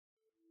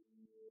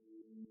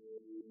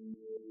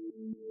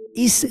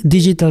Is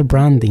digital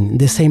branding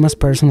the same as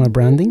personal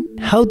branding?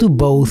 How do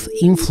both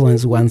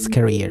influence one's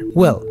career?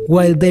 Well,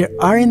 while they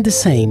aren't the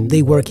same,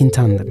 they work in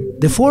tandem.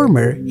 The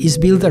former is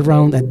built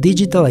around a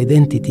digital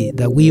identity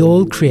that we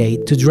all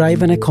create to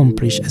drive and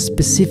accomplish a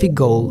specific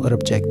goal or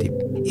objective.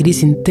 It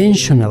is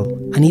intentional,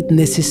 and it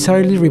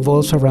necessarily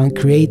revolves around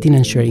creating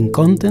and sharing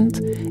content,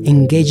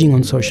 engaging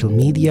on social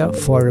media,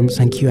 forums,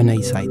 and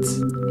Q&A sites.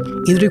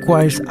 It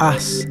requires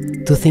us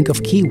to think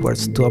of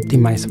keywords to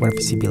optimize our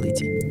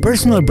visibility.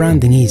 Personal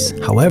branding is,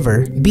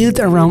 however, built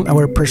around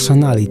our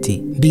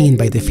personality, being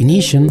by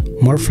definition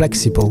more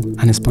flexible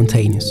and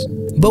spontaneous.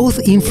 Both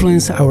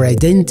influence our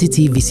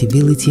identity,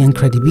 visibility, and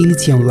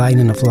credibility online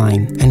and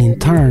offline, and in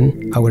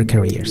turn, our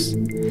careers.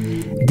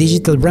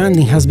 Digital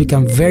branding has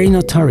become very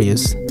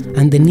notorious,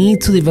 and the need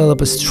to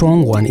develop a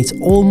strong one is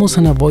almost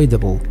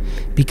unavoidable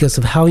because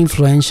of how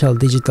influential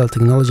digital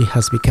technology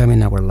has become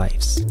in our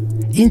lives.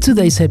 In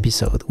today's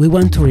episode, we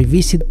want to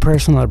revisit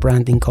personal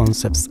branding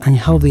concepts and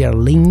how they are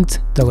linked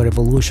to our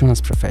evolution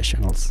as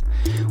professionals.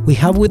 We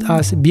have with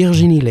us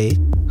Virginie Laye,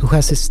 who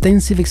has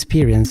extensive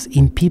experience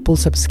in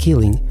people's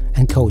upskilling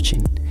and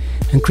coaching,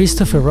 and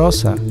Christopher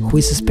Rossa, who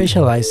is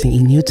specializing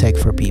in new tech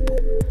for people.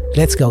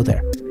 Let's go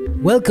there.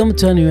 Welcome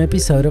to a new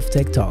episode of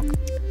Tech Talk.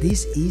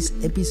 This is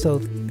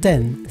episode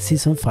 10,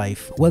 season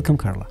 5. Welcome,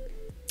 Carla.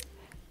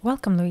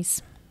 Welcome,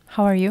 Luis.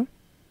 How are you?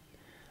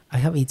 I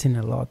have eaten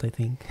a lot, I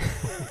think.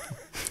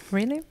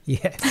 Really?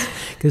 Yes,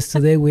 because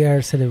today we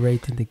are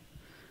celebrating the,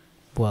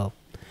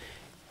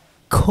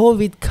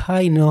 COVID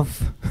kind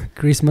of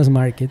Christmas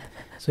market.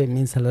 So it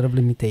means a lot of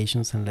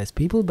limitations and less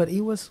people, but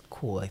it was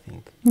cool, I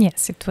think.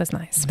 Yes, it was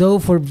nice. Though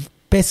for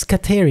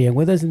pescatarian,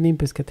 what does it mean,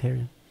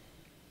 pescatarian?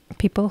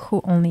 People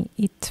who only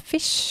eat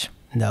fish.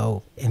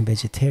 No, and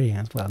vegetarian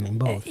as well, I mean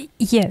both.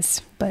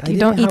 Yes, but I you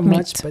don't eat meat.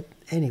 much. But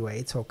anyway,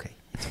 it's okay.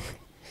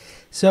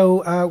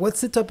 So what's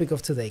the topic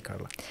of today,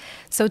 Carla?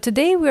 So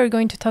today we are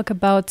going to talk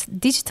about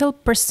digital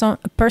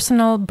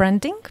personal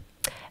branding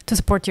to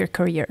support your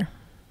career.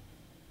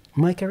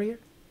 My career?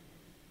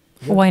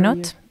 Your Why career?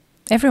 not?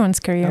 Everyone's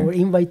career. Our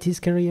invitee's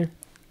career?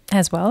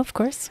 As well, of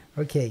course.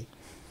 Okay.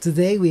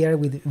 Today we are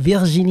with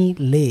Virginie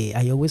Laye.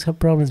 I always have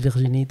problems,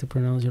 Virginie, to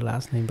pronounce your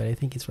last name, but I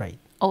think it's right.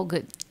 All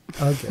good.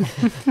 Okay.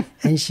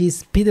 And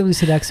she's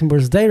PwC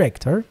Luxembourg's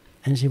director,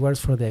 and she works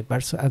for the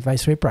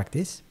advisory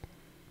practice.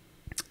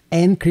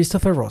 And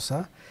Christopher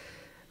Rossa,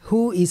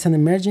 who is an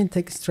emerging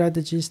tech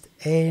strategist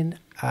and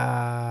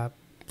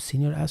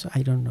senior associate,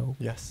 I don't know.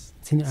 Yes.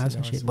 Senior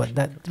associate, but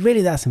that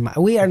really doesn't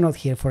matter. We are not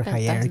here for That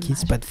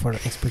hierarchies, but for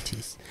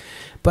expertise.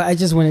 But I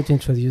just wanted to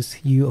introduce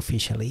you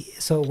officially.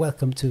 So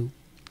welcome to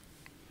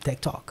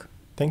Tech Talk.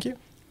 Thank you.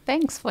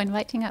 Thanks for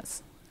inviting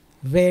us.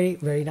 Very,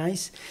 very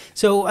nice.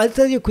 So I'll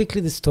tell you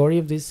quickly the story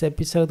of this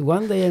episode.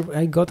 One day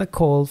I got a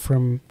call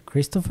from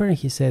Christopher, and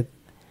he said,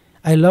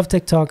 I love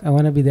Tech Talk. I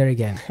want to be there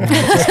again.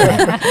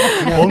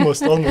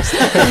 Almost.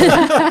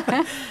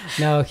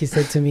 No, he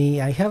said to me,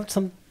 I have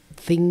some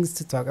things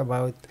to talk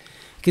about,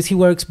 because he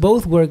work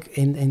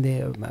in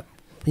the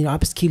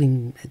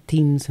upskilling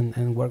teams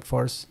and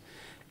workforce.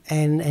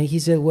 And he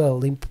said,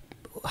 well,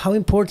 how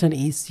important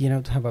is,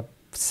 to have a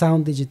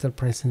sound digital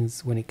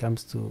presence when it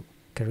comes to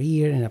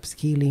career and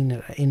upskilling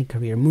or any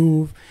career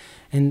move.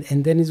 And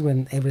then is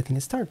when everything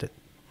started.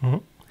 Mm-hmm.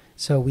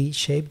 So we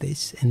shaped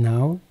this, and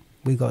now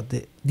we got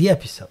the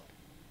episode.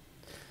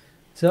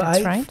 So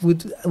That's right.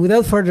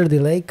 Without further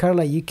delay,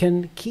 Carla, you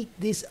can kick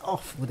this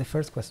off with the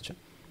first question.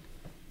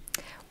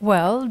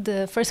 Well,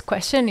 the first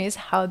question is,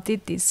 how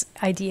did this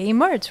idea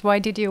emerge? Why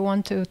did you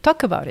want to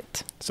talk about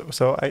it?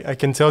 So I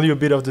can tell you a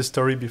bit of the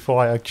story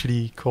before I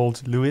actually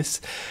called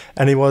Luis.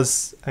 And it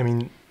was,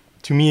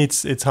 to me,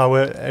 it's how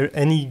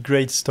any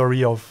great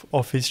story of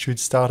office should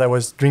start. I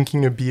was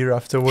drinking a beer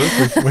after work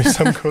with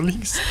some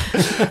colleagues.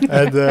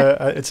 And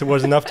it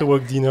was an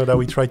after-work dinner that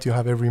we try to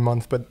have every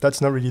month, but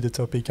that's not really the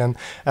topic. And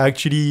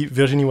actually,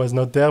 Virginie was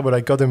not there, but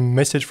I got a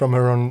message from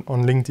her on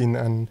LinkedIn,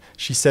 and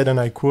she said, and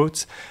I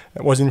quote,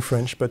 it was in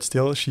French, but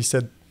still, she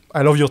said,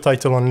 I love your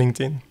title on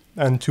LinkedIn.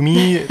 And to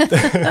me,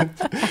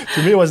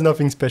 it was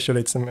nothing special.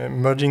 It's an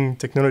emerging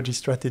technology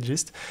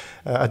strategist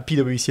at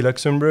PwC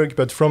Luxembourg.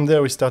 But from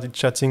there, we started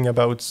chatting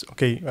about,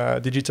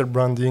 digital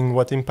branding,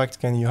 what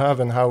impact can you have,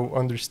 and how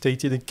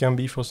understated it can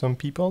be for some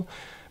people.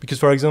 Because,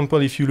 for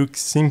example, if you look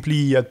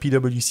simply at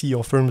PwC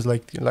or firms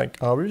like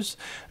ours,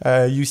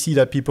 you see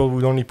that people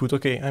would only put,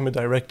 I'm a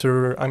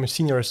director, I'm a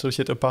senior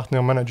associate, a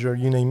partner, manager,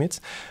 you name it.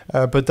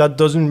 But that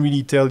doesn't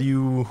really tell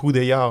you who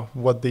they are,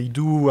 what they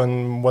do,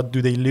 and what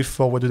do they live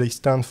for, what do they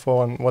stand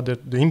for, and what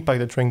the impact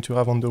they're trying to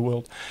have on the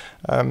world.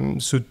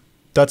 So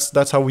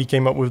that's how we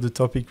came up with the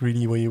topic,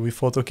 really. We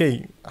thought,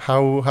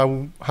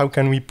 how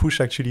can we push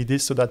actually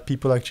this so that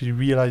people actually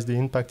realize the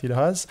impact it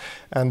has?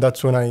 And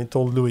that's when I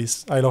told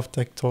Luis, I love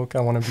Tech Talk. I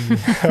want to be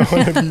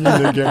in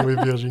again with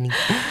Virginie.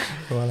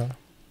 Voilà.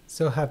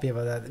 So happy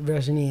about that.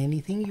 Virginie,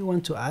 anything you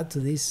want to add to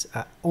this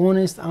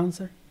honest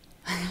answer?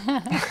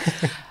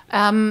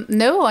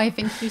 No, I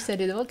think you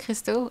said it all,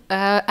 Christo.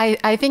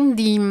 I think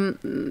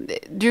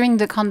during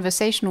the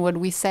conversation, what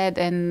we said,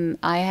 and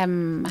I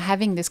am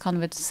having this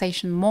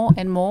conversation more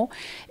and more,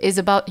 is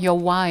about your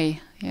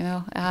why. You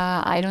know,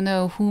 I don't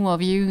know whom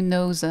of you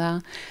knows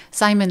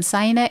Simon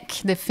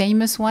Sinek, the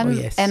famous one. Oh,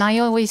 yes. And I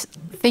always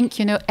think,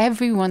 you know,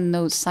 everyone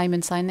knows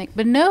Simon Sinek,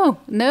 but no,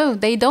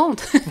 they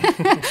don't.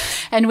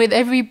 And with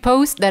every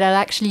post that I'll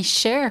actually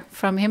share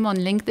from him on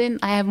LinkedIn,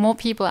 I have more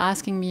people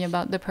asking me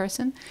about the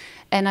person.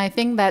 And I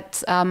think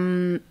that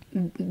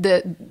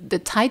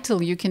the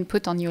title you can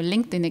put on your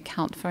LinkedIn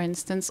account, for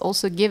instance,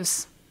 also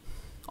gives,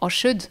 or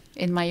should,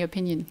 in my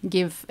opinion,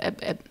 give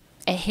a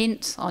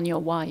hint on your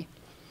why.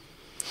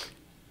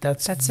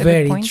 That's a good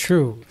very point.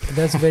 true.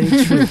 That's very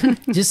true.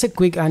 Just a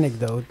quick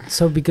anecdote.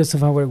 So because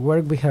of our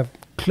work, we have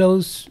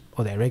close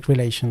or direct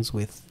relations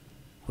with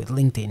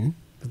LinkedIn,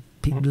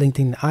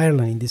 LinkedIn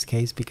Ireland in this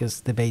case, because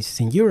the base is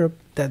in Europe.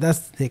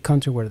 That's the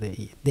country where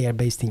they are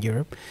based in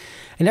Europe.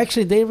 And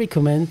actually, they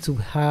recommend to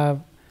have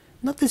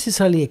not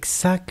necessarily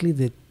exactly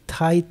the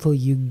title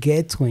you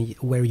get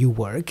where you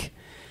work,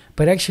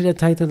 but actually a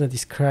title that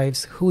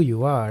describes who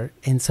you are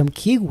and some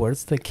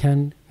keywords that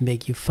can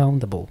make you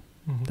foundable.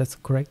 Mm-hmm. That's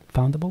correct?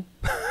 Foundable?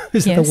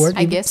 Is Yes, that a word?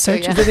 I guess so,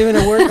 yeah. Is that even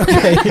a word?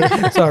 Okay,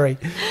 sorry.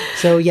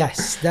 So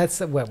yes, that's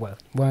one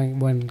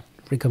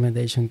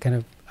recommendation kind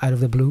of out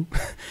of the blue,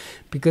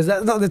 because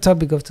that's not the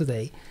topic of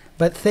today.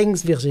 But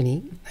thanks,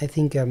 Virginie. I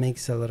think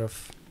makes a lot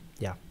of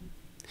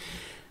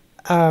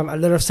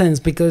sense,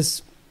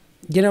 because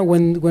you know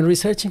when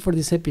researching for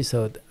this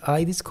episode,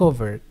 I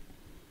discovered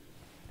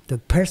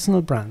that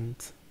personal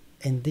brand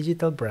and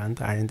digital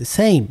brand aren't the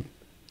same.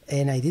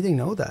 And I didn't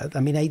know that.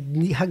 I mean, I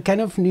kind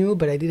of knew,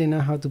 but I didn't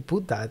know how to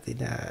put that,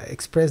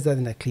 express that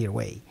in a clear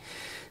way.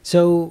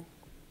 So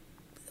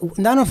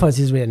none of us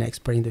is really an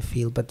expert in the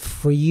field, but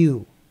for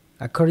you,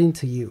 according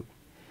to you,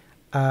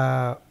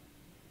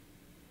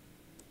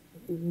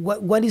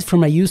 what is,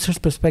 from a user's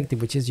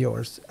perspective, which is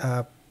yours,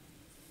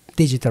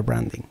 digital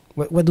branding?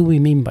 What do we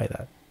mean by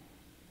that?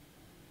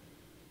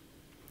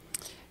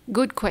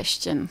 Good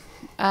question.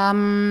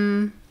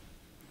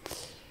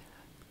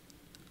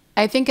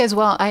 I think as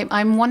well,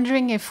 I'm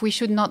wondering if we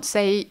should not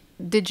say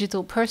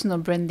digital personal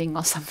branding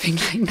or something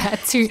like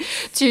that to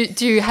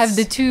have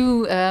the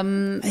two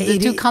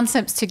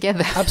concepts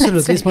together.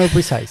 Absolutely, it's more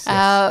precise.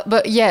 Yes.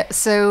 But yeah,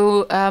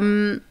 so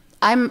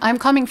I'm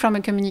coming from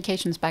a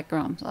communications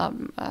background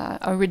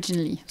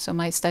originally, so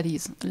my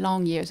studies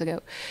long years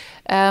ago,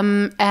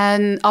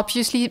 and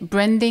obviously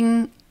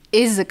branding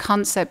is a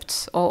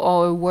concept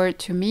or a word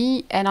to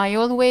me, and I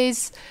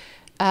always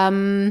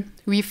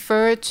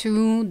refer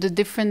to the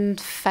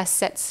different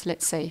facets,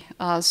 let's say.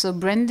 So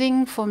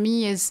branding for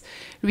me is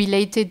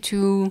related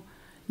to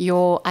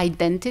your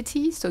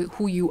identity, so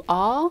who you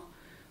are,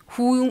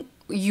 who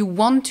you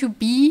want to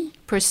be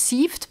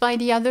perceived by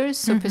the others,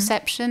 so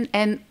perception,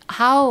 and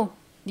how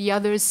the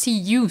others see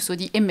you, so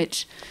the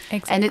image.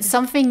 Exactly. And it's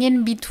something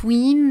in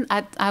between,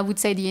 I would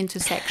say the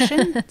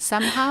intersection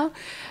somehow.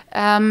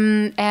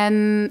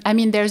 And I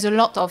mean, there's a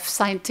lot of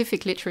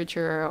scientific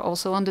literature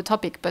also on the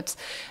topic, but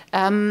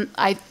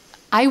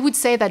I would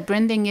say that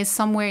branding is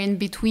somewhere in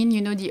between,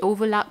 you know, the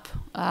overlap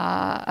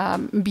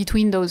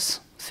between those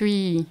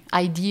three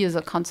ideas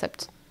or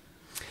concepts.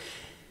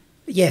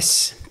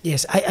 Yes.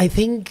 I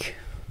think,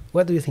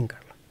 what do you think,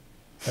 Carla?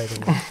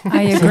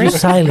 I agree. You're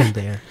silent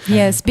there.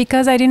 Yes,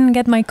 because I didn't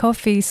get my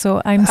coffee,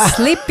 so I'm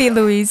sleepy,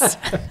 Louise.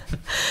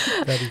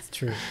 That is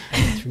true.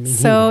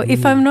 So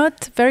if I'm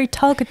not very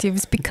talkative,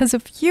 it's because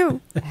of you.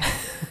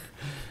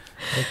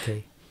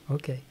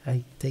 Okay,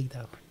 I take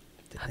that.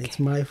 Okay. It's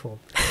my fault.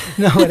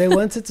 No, what I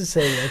wanted to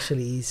say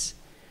actually is,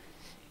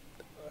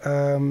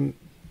 I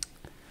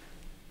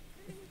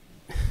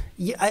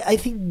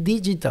think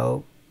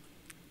digital,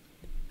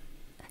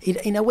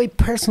 in a way,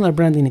 personal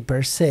branding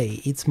per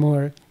se, it's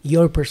more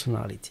your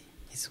personality.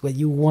 It's what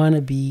you want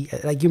to be,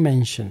 like you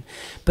mentioned.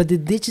 But the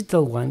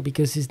digital one,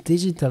 because it's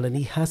digital and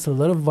it has a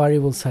lot of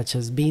variables such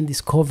as being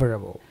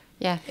discoverable.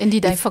 Yeah,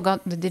 indeed, I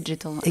forgot the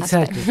digital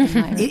exactly. aspect.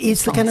 In my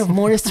It's kind of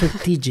more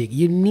strategic.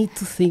 You need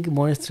to think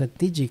more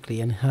strategically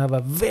and have a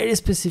very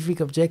specific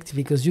objective,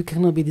 because you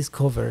cannot be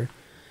discovered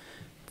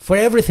for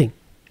everything.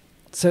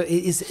 So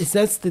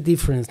that's the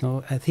difference,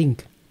 no? I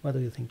think. What do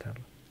you think, Carla?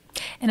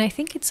 And I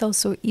think it's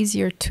also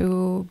easier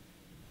to,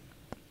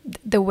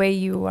 the way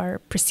you are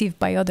perceived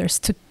by others,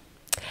 to,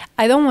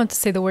 I don't want to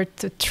say the word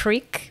to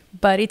trick,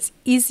 but it's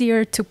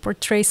easier to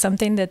portray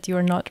something that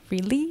you're not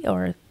really,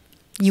 or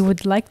you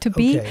would like to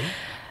be. Okay.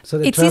 So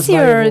it's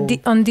easier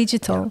on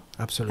digital.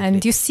 Yeah, absolutely.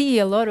 And you see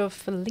a lot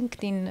of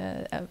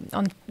LinkedIn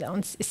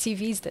on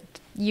CVs that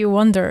you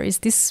wonder, is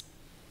this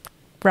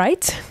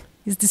right?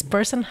 Is this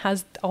person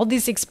has all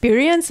this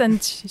experience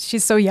and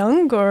she's so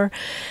young? Or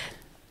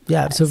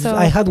yeah, so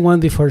I had one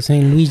before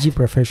saying Luigi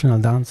professional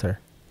dancer,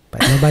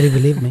 but nobody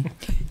believed me.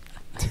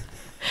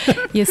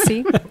 You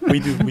see? We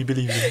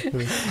believe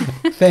you.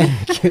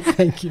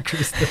 Thank you,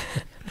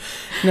 Christopher.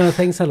 No,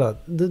 thanks a lot.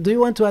 Do you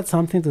want to add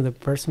something to the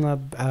personal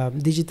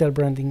digital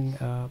branding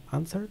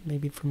answer,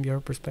 maybe from your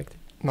perspective?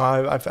 No,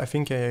 I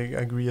think I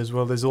agree as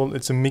well.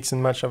 It's a mix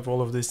and match of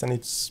all of this, and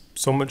it's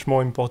so much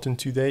more important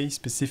today,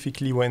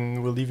 specifically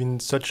when we live in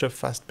such a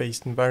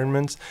fast-paced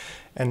environment,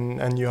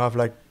 and you have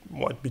like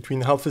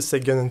between half a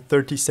second and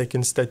 30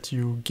 seconds that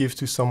you give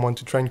to someone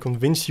to try and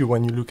convince you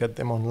when you look at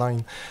them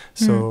online.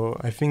 So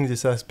I think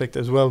this aspect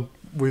as well,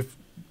 with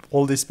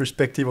all this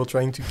perspective of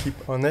trying to keep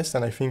honest,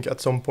 and I think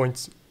at some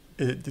point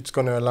it's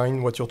going to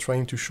align what you're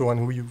trying to show and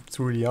who you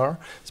truly are,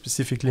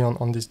 specifically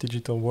on this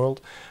digital world.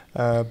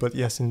 But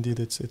yes, indeed,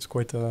 it's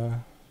quite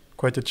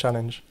a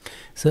challenge.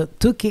 So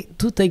two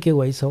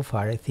takeaways so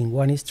far. I think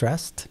one is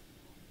trust.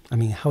 I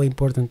mean, how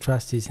important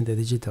trust is in the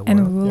digital world.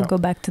 And we'll go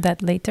back to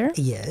that later.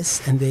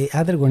 Yes, and the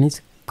other one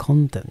is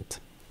content.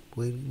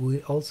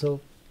 We also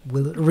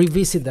will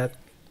revisit that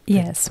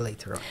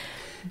later on.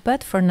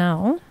 But for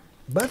now,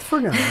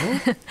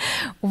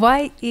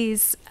 why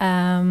is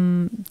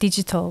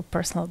digital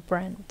personal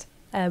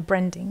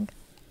branding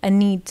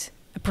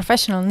a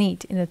professional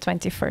need in the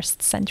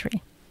 21st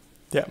century?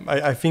 Yeah,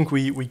 I think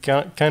we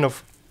can kind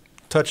of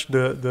touch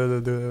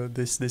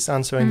this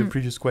answer in the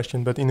previous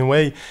question, but in a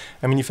way,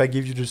 I mean, if I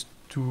give you just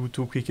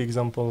two quick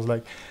examples,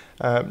 like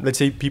let's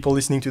say people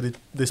listening to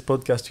this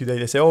podcast today,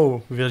 they say,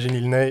 oh,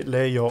 Virginie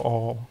Laye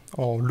or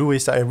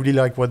Louis, I really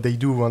like what they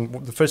do,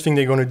 and the first thing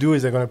they're going to do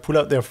is they're going to pull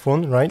out their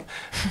phone, right,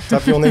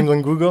 tap your name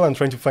on Google and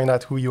trying to find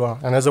out who you are.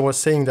 And as I was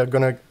saying, they're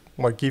going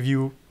to give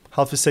you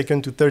half a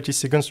second to 30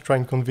 seconds to try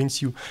and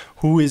convince you,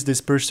 who is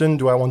this person?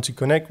 Do I want to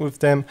connect with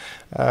them?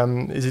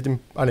 Is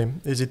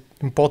it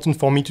important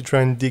for me to try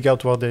and dig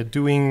out what they're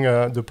doing,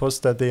 the posts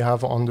that they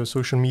have on the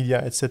social media,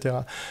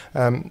 etc.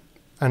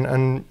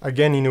 And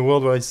again, in a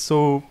world where it's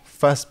so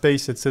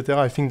fast-paced, etc.,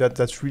 I think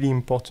that's really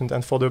important.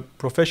 And for the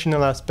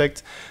professional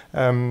aspect,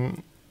 I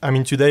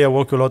mean, today I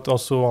work a lot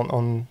also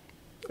on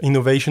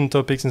innovation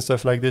topics and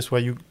stuff like this, where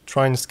you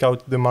try and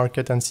scout the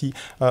market and see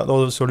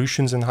all the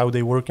solutions and how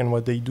they work and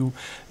what they do.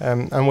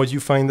 And what you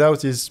find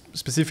out is,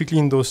 specifically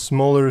in those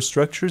smaller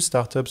structures,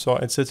 startups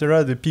or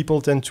etc., the people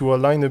tend to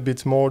align a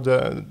bit more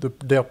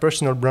their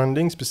personal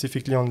branding,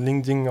 specifically on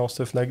LinkedIn or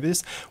stuff like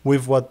this,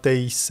 with what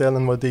they sell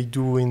and what they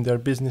do in their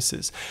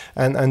businesses.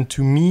 And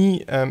to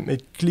me,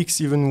 it clicks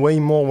even way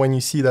more when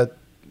you see that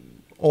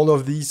all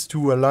of these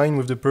two align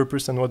with the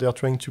purpose and what they are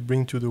trying to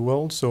bring to the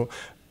world. So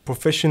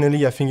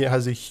professionally, I think it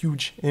has a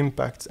huge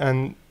impact.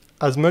 And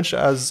as much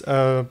as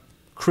a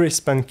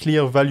crisp and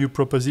clear value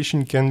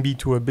proposition can be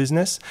to a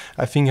business,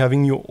 I think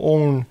having your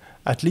own,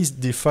 at least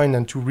defined,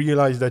 and to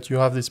realize that you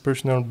have this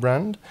personal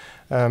brand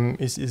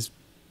is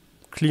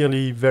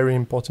clearly very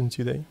important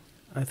today.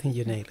 I think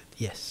you nailed it,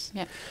 yes.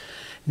 Yeah.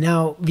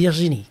 Now,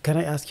 Virginie, can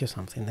I ask you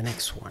something, the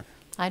next one?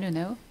 I don't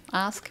know.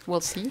 Ask,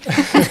 we'll see.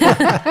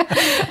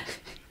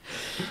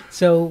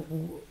 So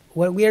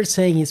what we are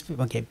saying is,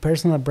 okay,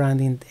 personal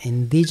branding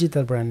and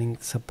digital branding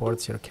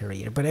supports your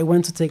career. But I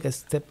want to take a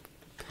step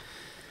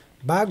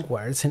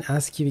backwards and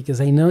ask you, because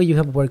I know you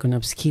have worked on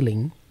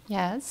upskilling.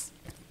 Yes.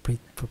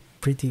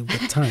 Pretty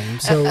good time.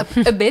 So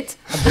a bit.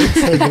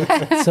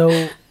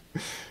 So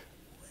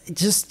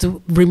just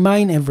to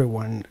remind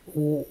everyone,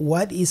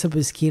 what is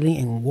upskilling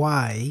and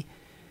why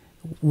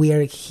we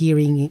are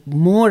hearing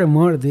more and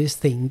more this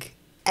thing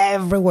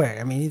everywhere.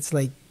 I mean, it's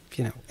like,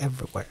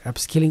 everywhere.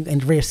 Upskilling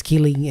and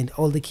reskilling and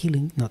all the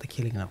killing. Not the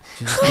killing, no.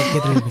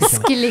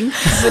 Skilling,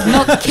 but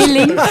not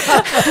killing.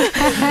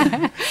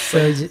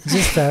 So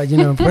just,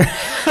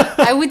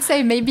 I would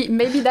say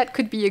maybe that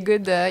could be a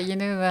good,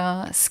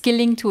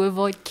 skilling to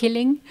avoid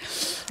killing.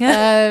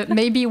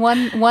 Maybe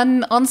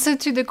one answer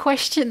to the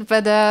question.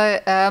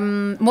 But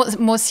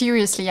more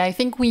seriously, I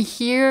think we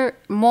hear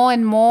more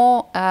and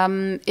more,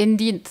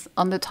 indeed,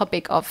 on the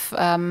topic of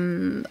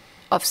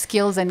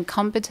skills and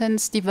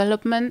competence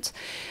development.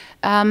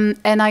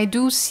 And I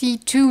do see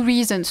two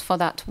reasons for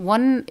that.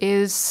 One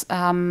is,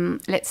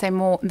 let's say,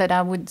 more that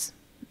I would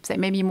say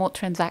maybe more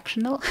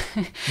transactional.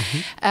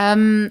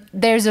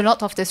 There's a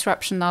lot of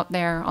disruption out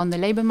there on the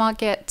labor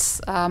market.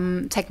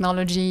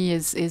 Technology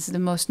is the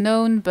most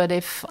known, but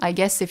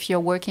if you're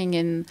working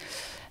in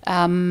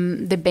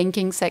the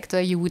banking sector,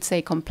 you would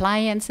say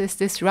compliance is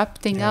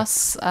disrupting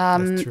us.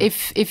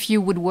 If you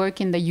would work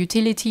in the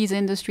utilities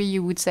industry,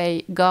 you would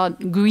say,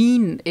 God,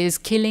 green is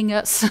killing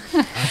us.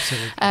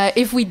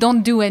 If we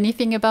don't do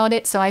anything about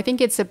it. So I think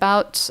it's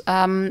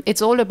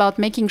all about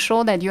making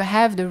sure that you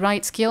have the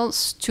right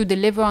skills to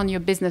deliver on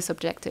your business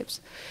objectives.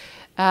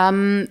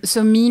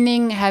 So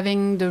meaning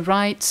having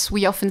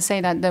we often say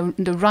that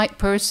the right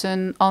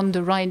person on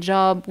the right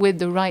job with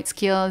the right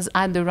skills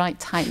at the right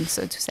time,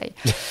 so to say.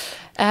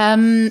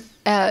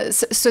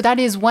 So that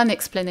is one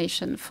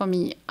explanation for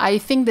me. I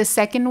think the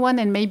second one,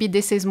 and maybe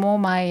this is more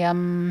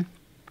my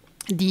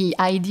the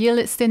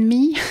idealist in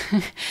me,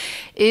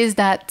 is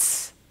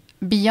that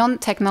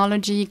beyond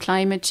technology,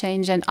 climate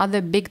change, and other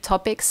big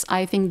topics,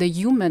 I think the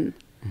human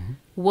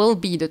will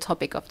be the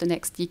topic of the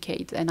next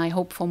decade, and I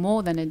hope for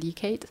more than a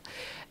decade,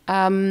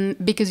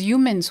 because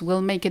humans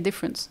will make a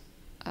difference,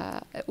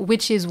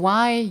 which is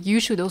why you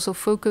should also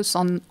focus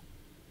on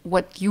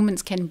what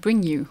humans can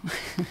bring you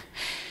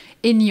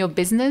in your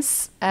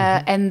business,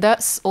 and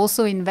thus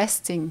also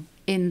investing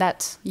in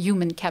that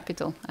human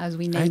capital, as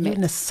we Are name you it.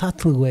 in a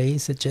subtle way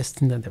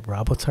suggesting that the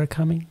robots are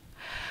coming?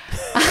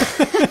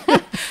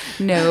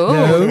 No,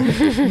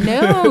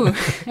 no,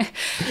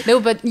 no.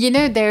 But you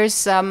know,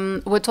 there's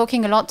we're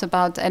talking a lot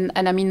about, and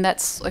I mean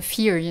that's a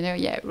fear. You know,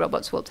 yeah,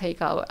 robots will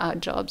take our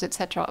jobs,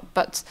 etc.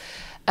 But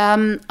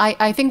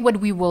I think what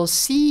we will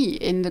see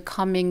in the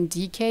coming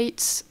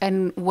decades,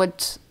 and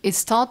what is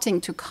starting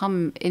to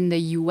come in the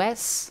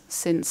US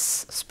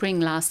since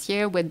spring last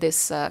year, with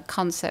this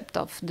concept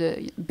of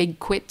the big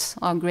quit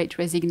or great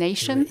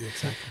resignation,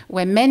 Exactly.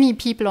 where many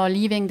people are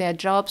leaving their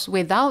jobs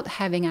without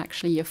having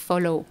actually a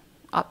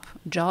follow-up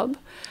job,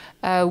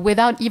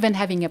 without even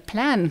having a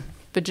plan,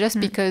 but just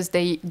because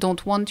they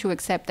don't want to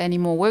accept any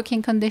more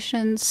working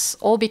conditions,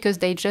 or because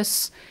they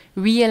just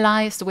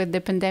realized with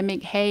the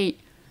pandemic, hey,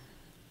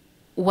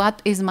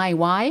 what is my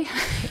why?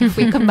 If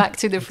we come back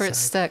to the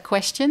first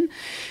question,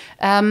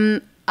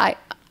 I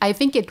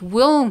think it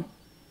will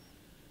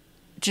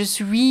just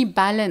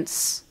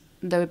rebalance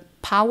the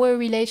power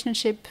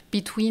relationship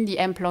between the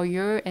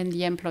employer and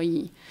the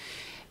employee.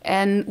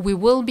 And we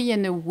will be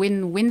in a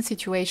win-win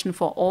situation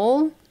for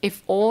all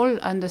if all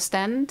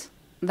understand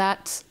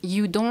that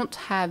you don't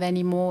have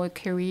any more a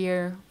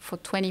career for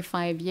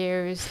 25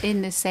 years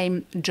in the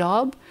same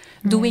job,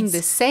 doing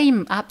the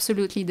same,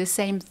 absolutely the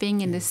same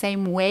thing in the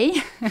same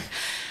way.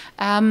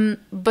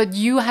 But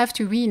you have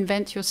to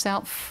reinvent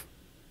yourself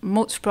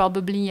most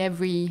probably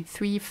every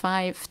 3,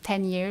 5,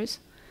 10 years.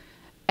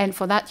 And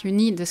for that, you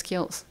need the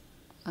skills.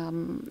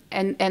 And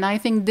I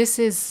think this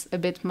is a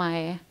bit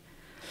my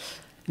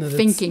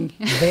thinking.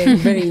 Very,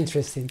 very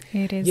interesting.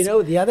 It is. You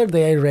know, the other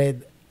day I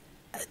read,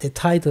 the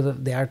title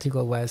of the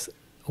article was,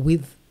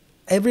 "With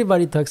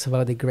everybody talks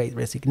about the great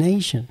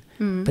resignation,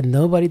 but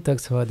nobody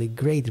talks about the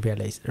great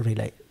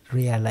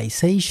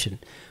realization."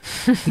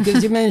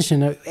 Because you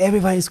mentioned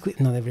everybody's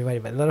not everybody,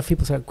 but a lot of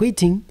people are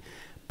quitting,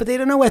 but they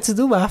don't know what to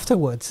do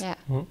afterwards. Yeah.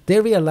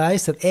 They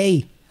realize that,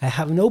 hey, I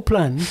have no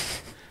plan,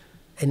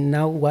 and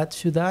now what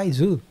should I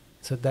do?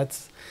 So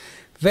that's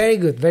very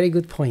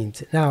good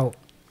point. Now,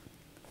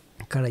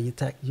 Cara, you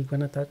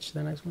gonna touch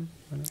the next one?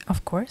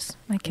 Of course,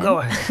 I can. Go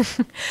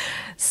ahead.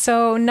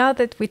 So now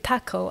that we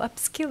tackle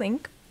upskilling,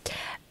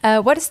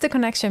 what is the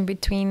connection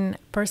between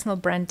personal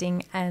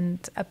branding and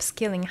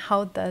upskilling?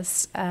 How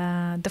does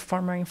the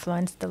former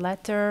influence the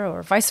latter,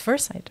 or vice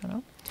versa? I don't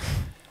know.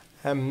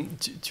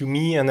 To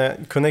me, and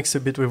it connects a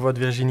bit with what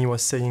Virginie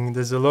was saying,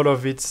 there's a lot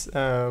of it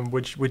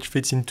which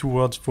fits in two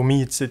words. For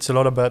me, it's a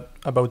lot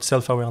about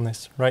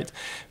self-awareness, right?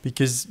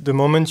 Because the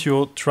moment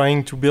you're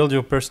trying to build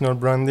your personal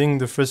branding,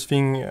 the first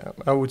thing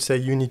I would say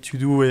you need to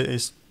do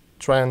is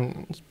try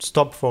and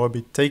stop for a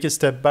bit. Take a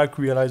step back,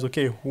 realize,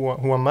 okay,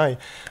 who am I?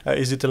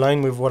 Is it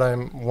aligned with what I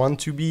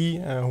want to be?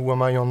 Who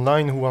am I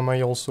online? Who am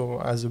I also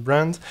as a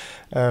brand?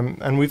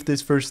 And with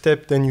this first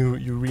step, then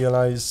you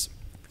realize,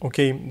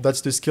 okay,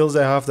 that's the skills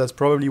I have. That's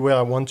probably where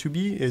I want to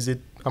be.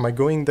 Am I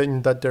going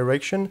in that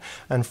direction?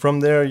 And from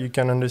there, you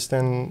can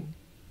understand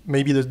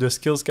maybe the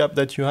skills gap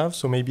that you have.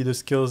 So maybe the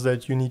skills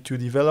that you need to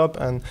develop.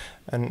 And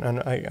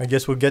I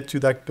guess we'll get to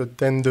that. But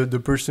then the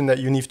person that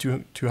you need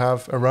to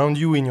have around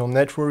you in your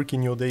network,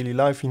 in your daily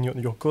life, in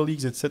your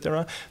colleagues,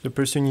 etc. The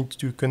person you need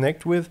to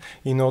connect with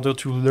in order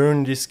to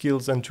learn these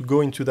skills and to go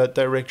into that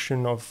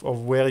direction of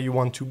where you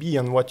want to be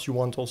and what you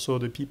want also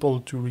the people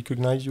to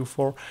recognize you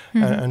for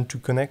and to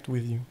connect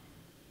with you.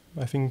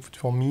 I think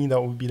for me, that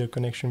would be the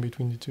connection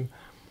between the two.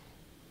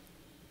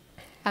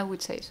 I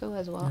would say so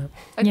as well. Yep.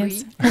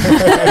 Agree.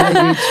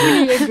 Yes.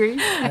 Really agree.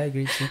 I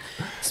agree too.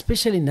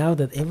 Especially now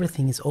that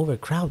everything is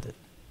overcrowded.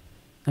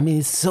 I mean,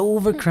 it's so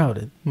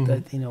overcrowded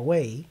that in a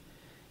way,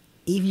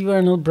 if you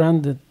are not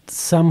branded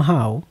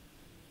somehow,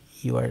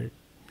 you are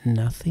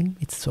nothing.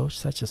 It's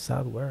such a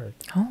sad word.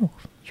 Oh,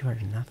 you are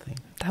nothing.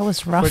 That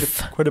was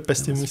rough. Quite a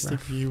pessimistic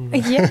view.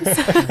 Yes.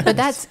 But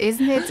that's,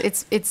 isn't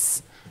it?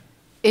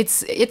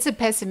 It's a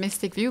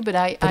pessimistic view, but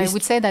I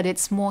would say that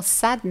it's more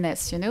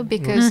sadness,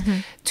 because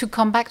to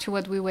come back to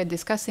what we were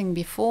discussing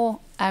before,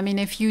 I mean,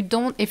 if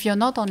you're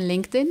not on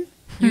LinkedIn,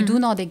 you do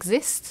not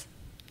exist,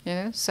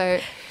 so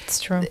it's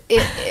true.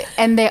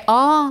 And there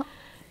are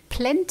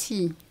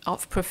plenty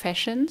of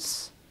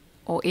professions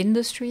or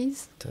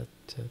industries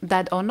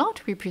that are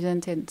not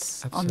represented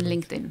on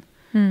LinkedIn.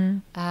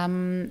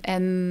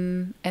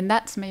 And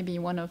that's maybe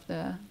one of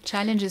the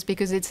challenges,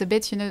 because it's a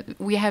bit,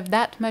 we have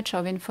that much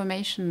of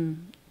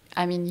information.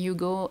 I mean, you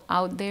go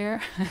out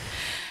there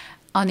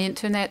on the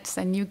internet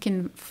and you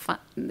can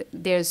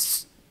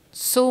there's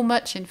so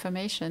much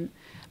information,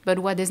 but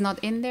what is not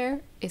in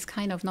there is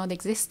kind of not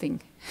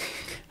existing.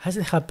 Has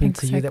it happened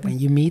to you that when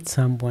you meet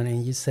someone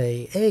and you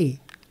say, hey,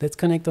 let's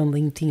connect on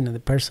LinkedIn, and the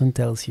person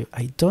tells you,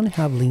 I don't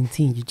have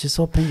LinkedIn, you just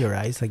open your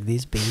eyes like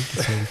this big,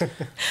 say,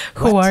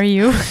 who are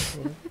you?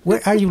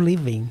 Where are you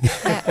living?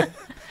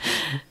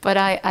 But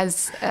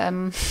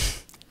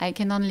I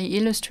can only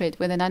illustrate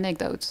with an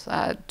anecdote.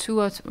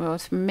 2 or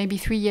maybe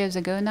 3 years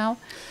ago now,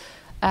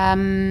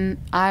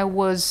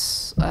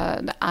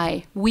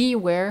 we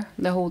were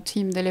the whole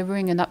team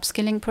delivering an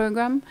upskilling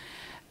program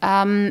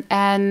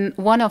And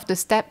one of the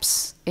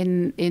steps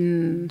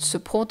in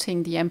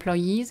supporting the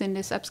employees in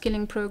this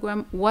upskilling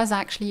program was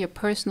actually a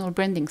personal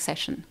branding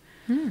session.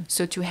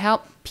 So to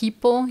help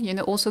people,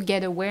 also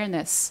get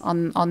awareness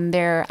on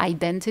their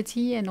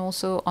identity and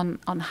also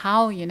on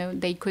how,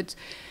 they could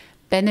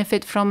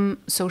benefit from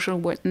social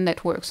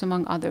networks,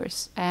 among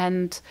others.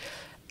 And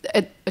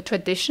a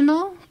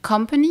traditional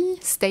company,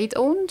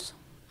 state-owned,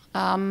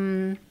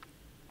 I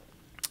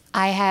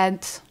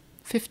had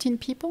 15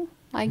 people,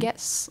 I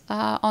guess,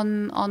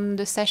 on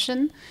the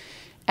session,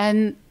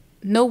 and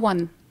no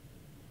one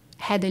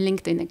had a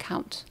LinkedIn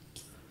account.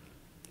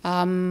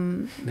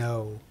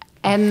 No.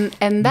 And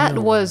that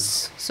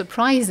was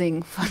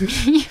surprising for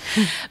me,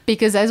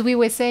 because as we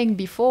were saying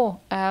before,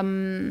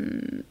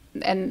 and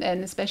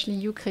especially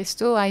you,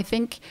 Christo, I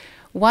think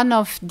one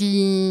of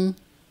the,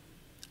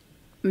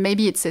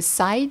 maybe it's a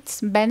side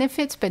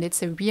benefit, but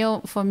it's a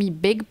real, for me,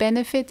 big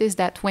benefit, is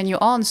that when you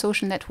are on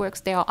social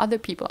networks, there are other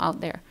people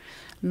out there,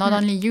 not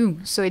only you.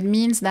 So it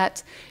means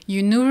that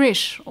you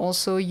nourish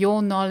also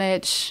your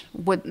knowledge,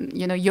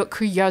 your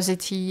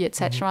curiosity,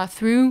 etc.,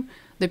 through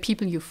the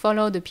people you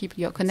follow, the people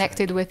you're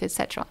connected with,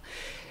 etc.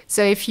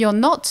 So if you're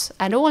not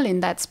at all in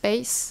that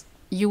space,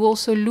 you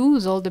also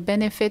lose all the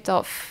benefit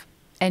of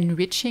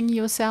enriching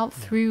yourself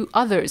through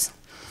others.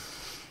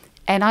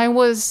 And I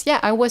was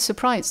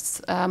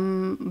surprised,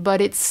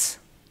 but it's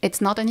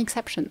not an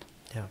exception.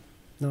 Yeah,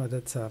 no,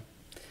 that's a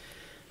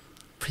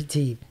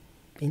pretty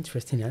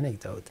interesting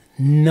anecdote.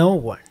 No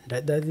one,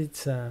 that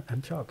it's,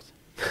 I'm shocked.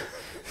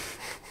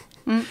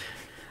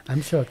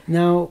 I'm shocked.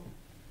 Now,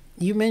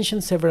 you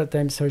mentioned several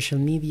times social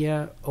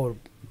media, or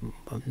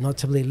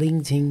notably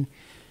LinkedIn.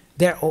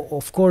 There are,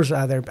 of course,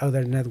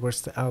 other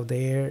networks out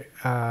there,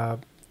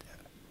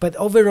 but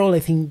overall, I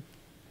think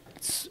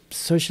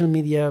social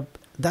media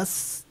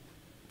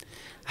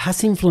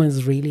has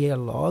influenced really a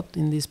lot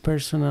in this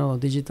personal or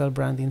digital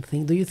branding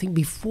thing. Do you think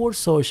before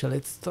social,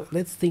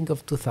 let's think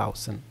of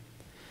 2000,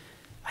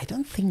 I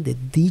don't think the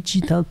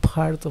digital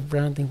part of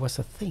branding was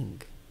a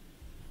thing.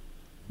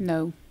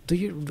 No.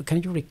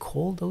 Can you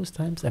recall those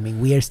times? I mean,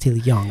 we are still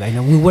young. I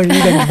know we weren't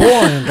even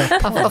born at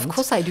that point. Of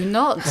course I do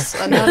not.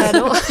 Not at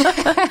all.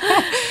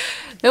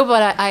 No,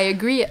 but I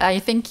agree. I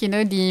think,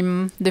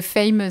 the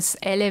famous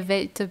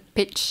elevator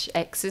pitch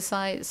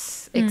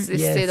exercise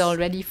existed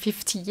already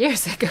 50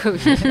 years ago.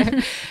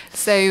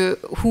 So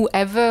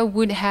whoever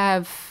would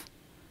have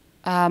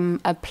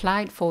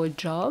applied for a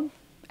job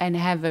and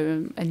have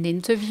an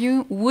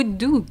interview would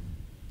do,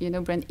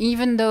 brand.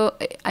 Even though,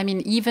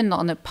 even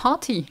on a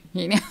party,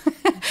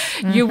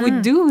 you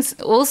would do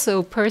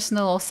also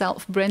personal or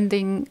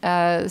self-branding,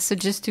 so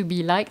just to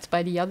be liked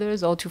by the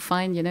others or to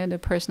find, the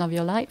person of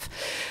your life.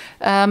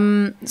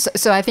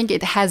 So I think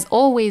it has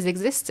always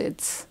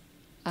existed.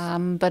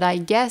 But I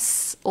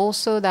guess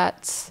also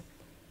that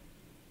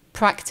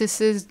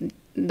practices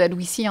that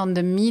we see on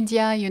the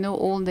media,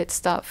 all that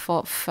stuff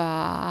of,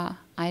 I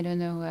don't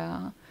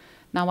know,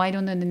 now I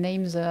don't know the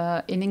names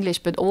in English,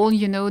 but all,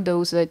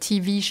 those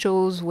TV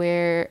shows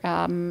where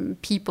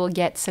people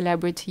get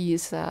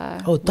celebrities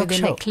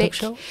within a click.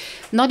 Talk show?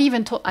 Not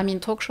even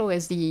talk show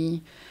is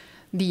the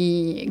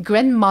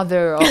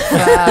grandmother of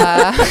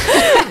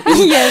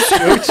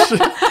yes.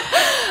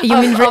 You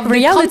mean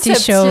reality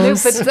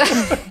shows? Yes,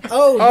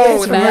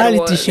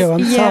 reality show.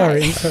 I'm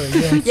sorry.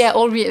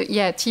 Yes.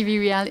 Yeah, TV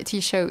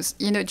reality shows.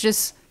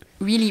 Just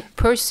really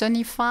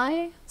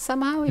personify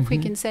somehow, if we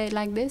can say it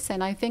like this.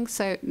 And I think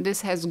so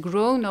this has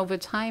grown over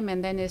time,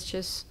 and then it's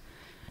just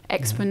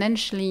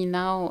exponentially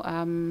now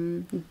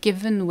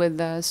given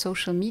with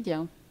social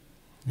media.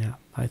 Yeah,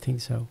 I think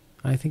so.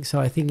 I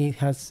think it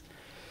has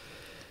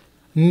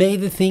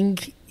made the thing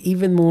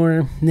even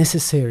more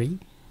necessary,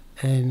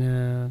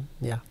 and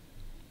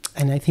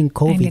and I think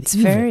COVID and it's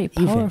very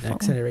powerful.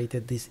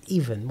 accelerated this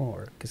even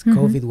more, because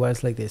COVID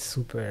was like this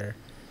super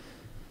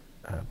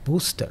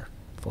booster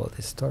for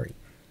the story.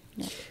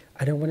 Yeah.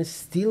 I don't want to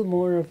steal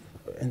more of,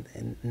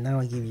 and now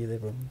I give you the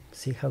room.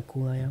 See how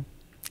cool I am?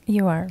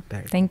 You are.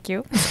 Very Thank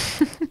you.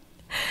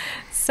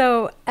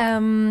 So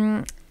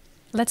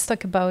let's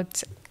talk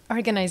about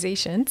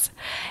organizations,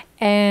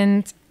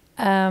 and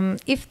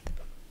if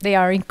they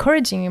are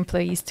encouraging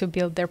employees to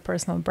build their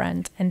personal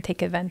brand and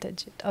take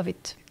advantage of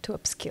it to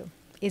upskill.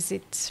 Is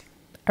it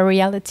a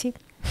reality?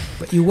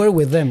 But you work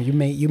with them. You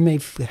may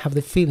have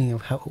the feeling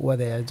of what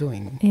they are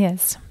doing.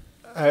 Yes.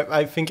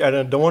 I think I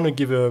don't want to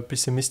give a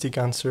pessimistic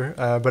answer,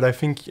 but I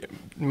think,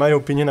 in my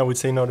opinion, I would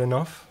say not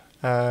enough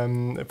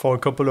for a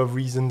couple of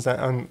reasons.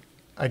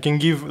 I can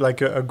give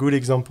like a good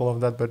example of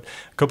that, but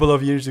a couple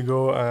of years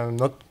ago,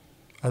 not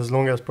as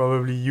long as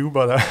probably you,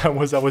 but I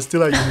was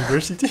still at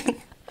university.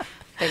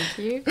 Thank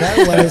you. That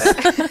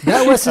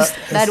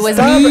was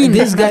mean.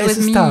 This guy That is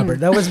was mean. stubborn.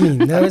 That was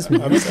mean.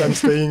 I'm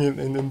staying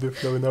in the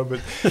flow now, but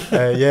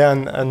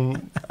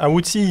and I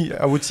would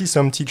see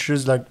some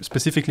teachers, like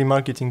specifically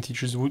marketing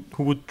teachers, who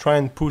would try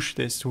and push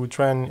this, who would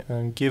try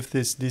and give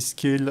this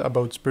skill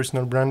about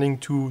personal branding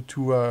to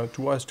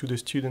us, to the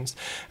students,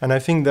 and I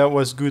think that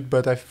was good.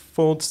 But I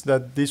thought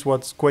that this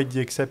was quite the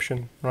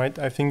exception, right?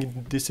 I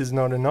think this is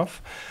not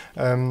enough,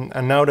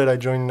 and now that I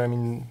joined, I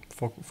mean,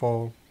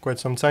 for quite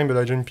some time, but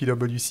I joined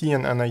PwC,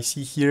 and I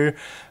see here,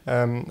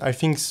 I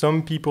think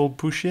some people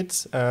push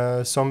it,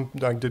 some,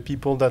 like the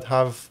people that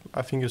have,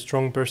 I think, a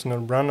strong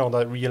personal brand or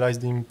that realize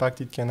the impact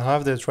it can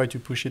have, they try to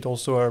push it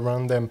also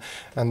around them,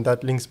 and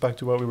that links back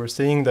to what we were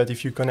saying, that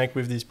if you connect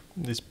with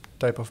this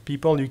type of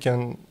people, you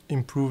can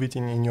improve it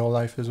in your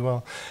life as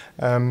well.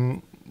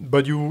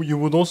 But you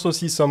would also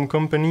see some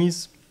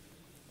companies,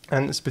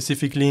 and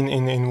specifically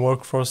in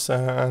workforce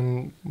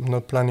and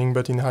not planning,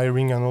 but in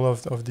hiring and all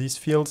of these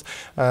fields,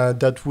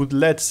 that would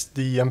let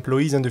the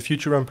employees and the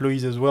future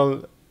employees as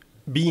well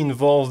be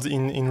involved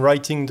in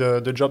writing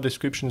the job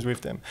descriptions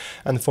with them.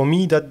 And for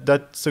me,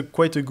 that's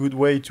quite a good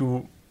way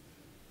to,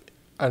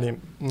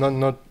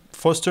 not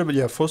foster,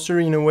 but foster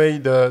in a way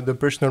the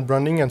personal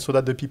branding, and so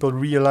that the people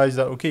realize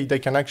that, okay, they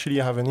can actually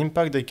have an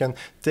impact, they can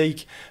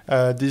take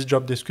this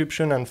job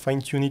description and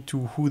fine-tune it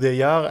to who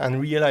they are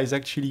and realize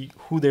actually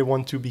who they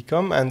want to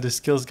become and the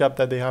skills gap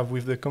that they have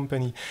with the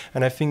company.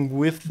 And I think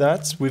with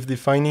that, with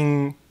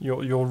defining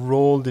your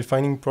role,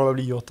 defining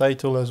probably your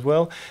title as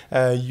well,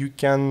 you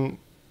can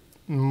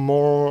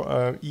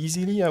more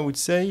easily, I would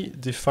say,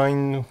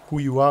 define who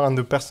you are and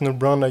the personal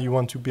brand that you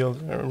want to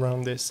build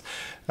around this.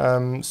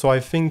 So I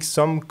think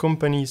some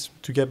companies,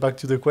 to get back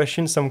to the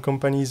question, some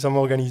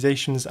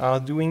organizations are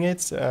doing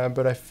it,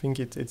 but I think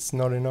it's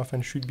not enough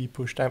and should be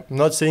pushed. I'm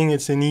not saying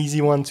it's an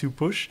easy one to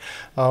push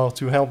or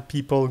to help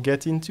people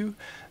get into,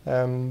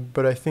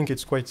 but I think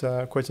it's quite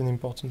an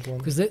important one.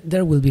 Because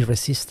there will be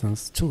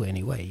resistance too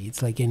anyway.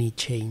 It's like any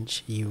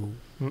change you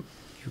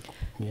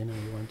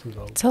want to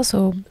go. It's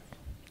also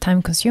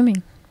time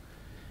consuming,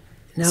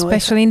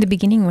 especially in the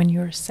beginning when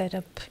you're set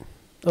up.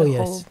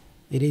 Yes,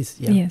 it is.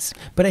 Yeah. Yes.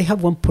 But I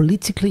have one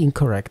politically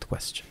incorrect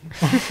question.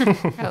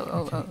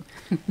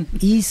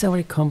 Is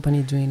our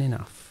company doing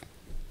enough?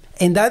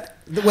 And that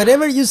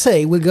whatever you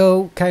say will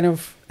go kind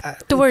of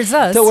towards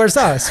us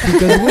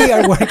because we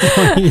are working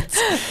on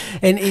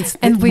it,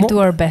 and we do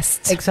our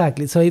best.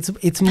 Exactly. So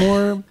it's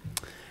more.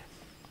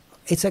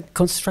 It's a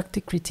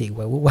constructive critique.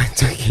 What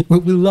we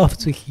will love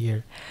to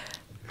hear.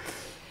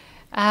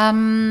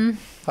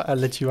 I'll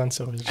let you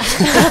answer.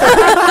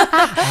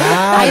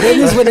 That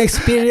is when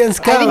experience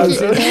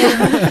comes.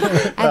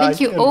 I think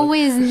you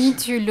always need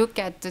to look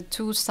at the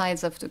two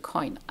sides of the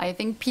coin. I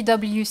think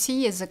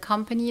PwC is a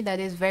company that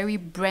is very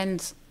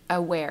brand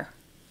aware.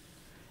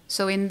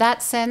 So in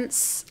that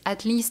sense,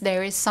 at least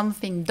there is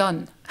something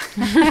done.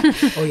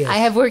 Yes. I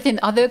have worked in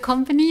other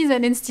companies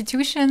and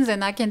institutions,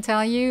 and I can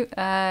tell you,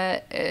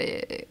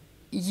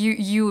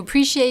 you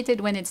appreciate it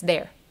when it's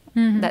there.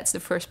 Mm-hmm. That's the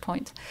first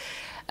point.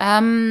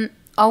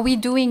 Are we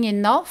doing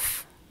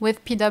enough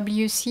with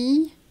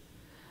PwC?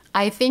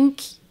 I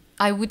think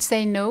I would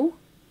say no.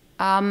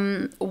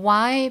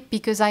 Why?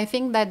 Because I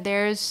think that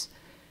there's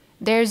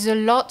a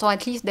lot, or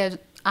at least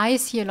I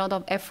see a lot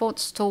of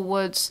efforts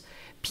towards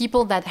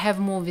people that have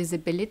more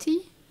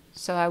visibility.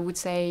 So I would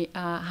say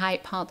high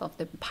part of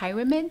the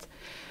pyramid.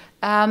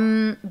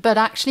 But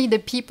actually the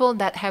people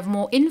that have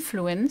more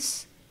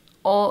influence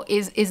or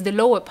is the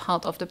lower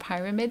part of the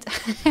pyramid.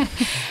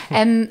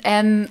 and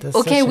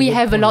okay, we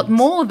have a lot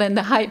more than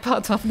the high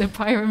part of the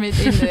pyramid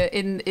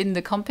in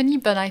the company,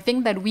 but I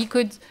think that we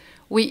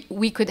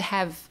could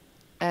have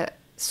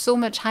so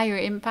much higher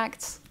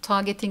impact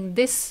targeting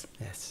this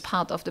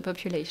part of the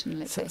population,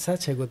 let's say.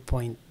 Such a good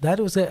point. That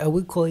was I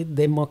would call it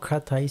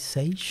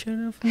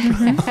democratization of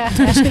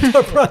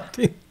digital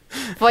branding.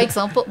 For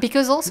example,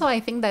 because also I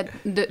think that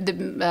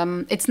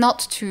it's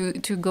not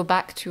to go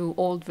back to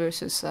old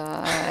versus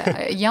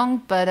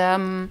young, but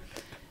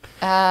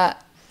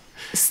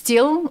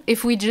still,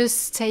 if we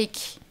just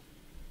take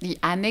the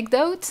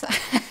anecdote,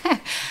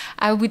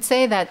 I would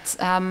say that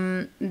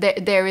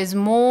there is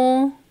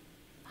more.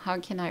 How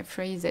can I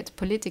phrase it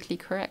politically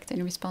correct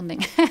in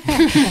responding?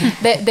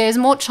 There's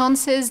more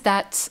chances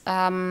that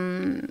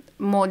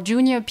more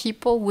junior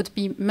people would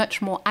be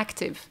much more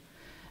active.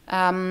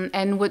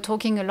 And we're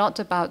talking a lot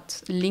about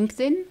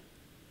LinkedIn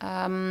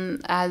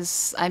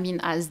as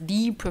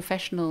the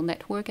professional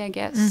network, I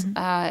guess,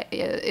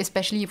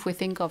 especially if we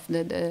think of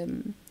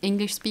the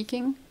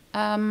English-speaking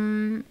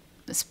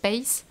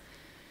space.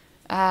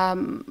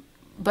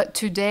 But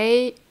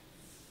today,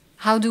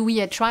 how do we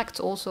attract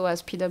also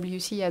as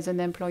PwC, as an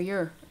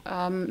employer?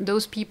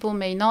 Those people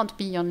may not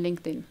be on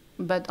LinkedIn,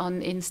 but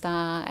on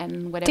Insta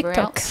and whatever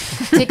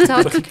else.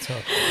 TikTok.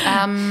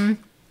 And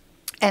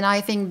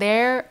I think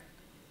there...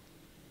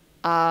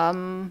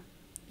 I'm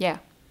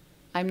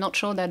not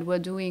sure that we're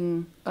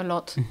doing a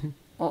lot,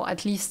 or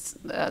at least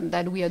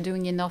that we are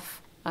doing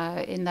enough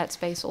in that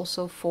space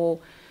also for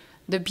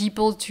the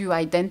people to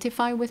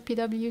identify with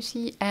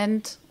PwC,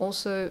 and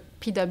also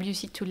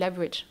PwC to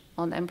leverage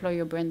on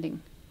employer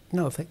branding.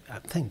 No,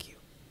 thank you.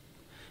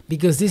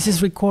 Because this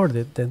is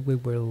recorded, then we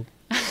will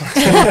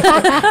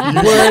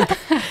word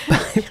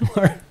by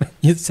word.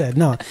 You said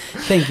no.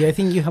 Thank you. I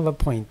think you have a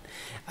point.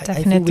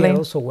 I think we are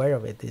also aware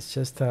of it. It's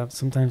just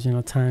sometimes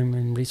time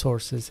and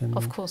resources, and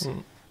of course.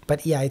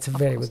 But yeah, it's a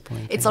very good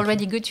point. It's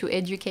already good to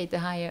educate the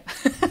higher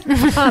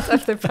part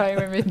of the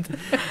pyramid.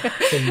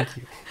 Thank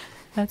you.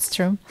 That's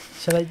true.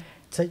 Shall I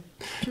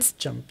just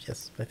jump?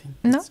 Yes, I think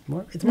no. it's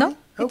more. It's no, mine?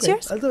 it's Okay,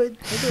 yours. I'll do it.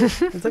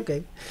 It's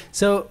okay.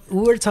 So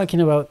we were talking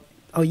about.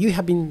 Oh, you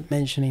have been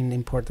mentioning the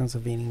importance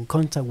of being in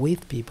contact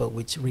with people,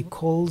 which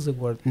recalls the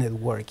word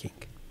networking.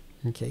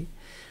 Okay.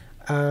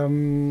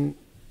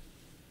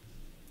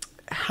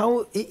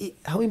 How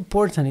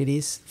important it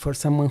is for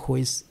someone who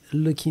is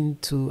looking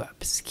to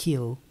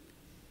upskill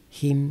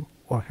him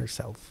or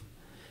herself?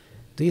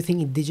 Do you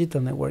think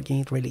digital networking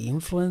it really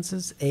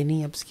influences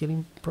any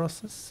upskilling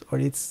process, or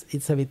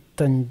it's a bit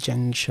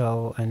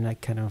tangential and a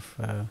kind of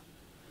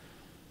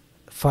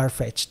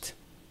far-fetched?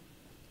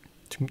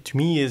 To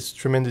me, is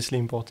tremendously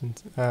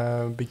important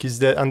because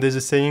there's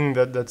a saying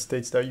that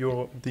states that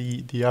you're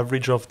the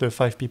average of the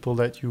 5 people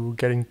that you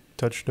get in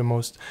touch the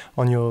most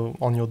on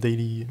a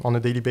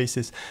daily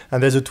basis.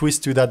 And there's a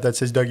twist to that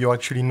says that you're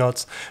actually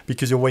not,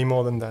 because you're way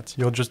more than that.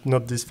 You're just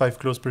not this 5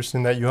 close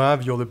person that you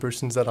have. You're the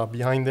persons that are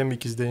behind them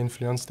because they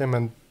influence them,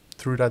 and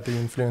through that they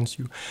influence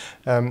you.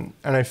 And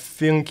I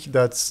think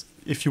that's,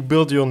 if you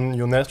build your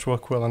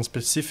network well, and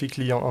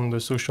specifically on the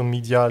social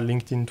media,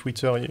 LinkedIn,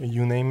 Twitter,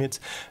 you name it,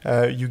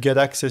 you get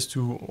access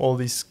to all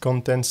these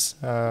contents.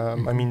 I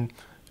mean,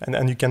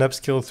 and you can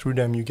upskill through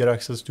them. You get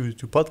access to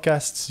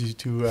podcasts,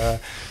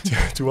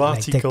 to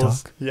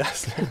articles. Like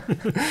yes,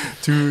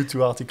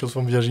 to articles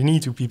from Virginie,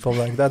 to people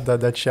like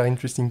that share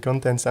interesting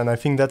contents. And I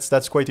think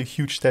that's quite a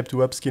huge step to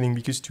upskilling,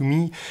 because to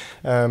me,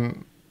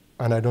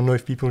 and I don't know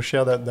if people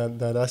share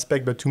that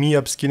aspect, but to me,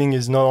 upskilling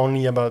is not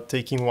only about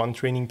taking one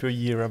training per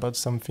year about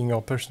something,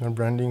 or personal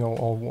branding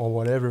or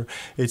whatever.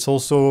 It's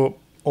also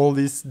all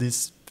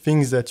these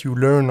things that you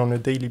learn on a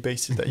daily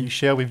basis, that you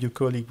share with your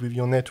colleague, with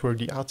your network,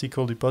 the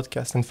article, the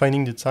podcast, and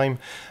finding the time,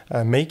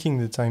 making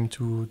the time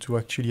to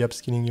actually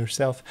upskilling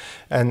yourself.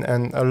 And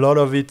a lot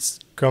of it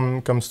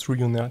comes through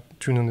to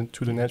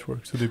the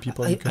network, to the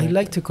people. I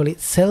like to call it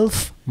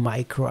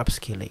self-micro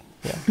upskilling.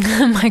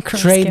 Yeah. Micro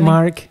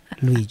trademark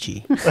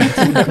Luigi.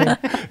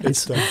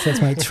 That's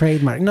my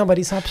trademark. No, but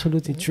it's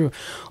absolutely true.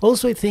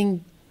 Also, I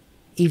think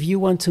if you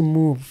want to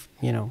move,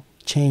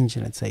 change,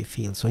 let's say,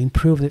 field, so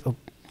improve it,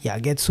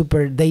 get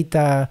super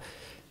data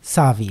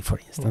savvy, for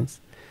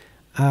instance.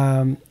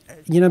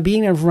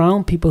 Being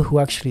around people who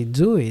actually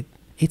do it,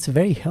 it's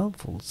very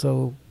helpful.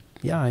 So,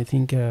 I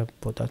think,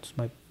 that's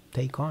my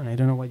take on. I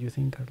don't know what you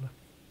think, Carla.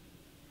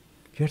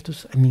 You have to.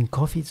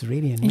 Coffee is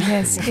really an issue.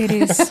 Yes, it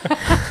is.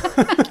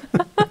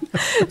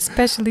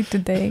 Especially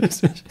today.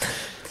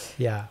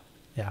 Yeah.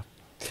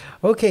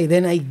 Okay,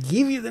 then I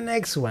give you the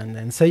next one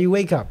then. So you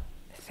wake up.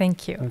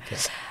 Thank you. Okay.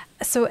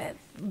 So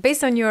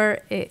based on your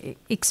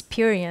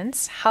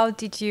experience, how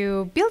did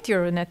you build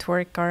your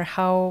network, or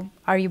how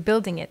are you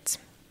building it?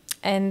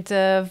 And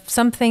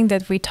something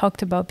that we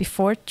talked about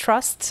before,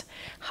 trust.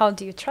 How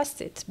do you trust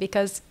it?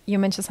 Because you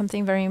mentioned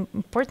something very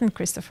important,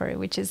 Christopher,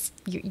 which is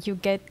you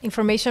get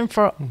information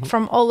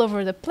from all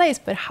over the place,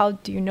 but how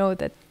do you know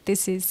that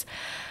this is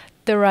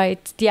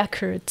the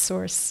accurate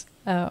source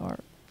or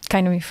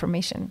kind of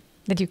information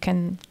that you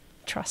can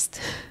trust?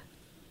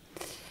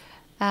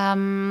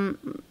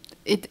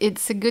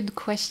 It's a good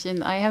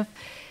question.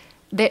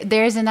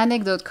 There's an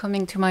anecdote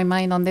coming to my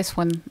mind on this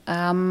one.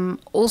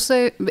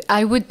 Also,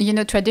 I would,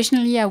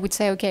 traditionally I would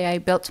say, okay, I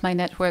built my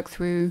network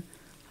through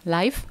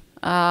life.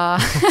 And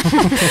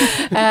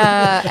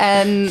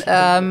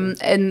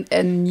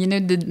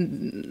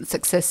the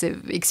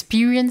successive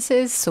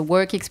experiences, so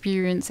work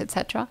experience,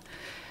 etc.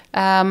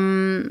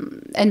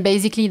 And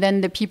basically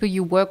then the people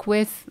you work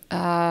with,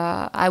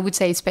 I would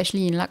say,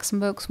 especially in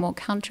Luxembourg, small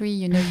country,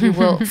 you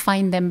will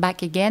find them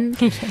back again.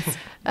 Yes.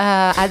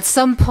 At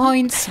some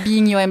point,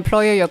 being your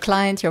employer, your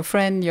client, your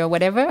friend, your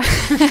whatever.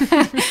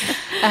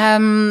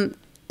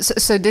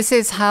 So this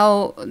is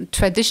how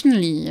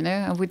traditionally,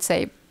 I would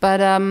say.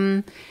 But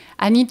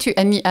I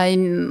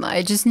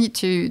just need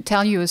to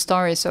tell you a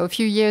story. So a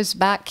few years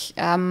back,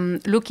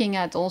 looking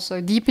at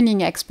also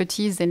deepening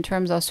expertise in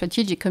terms of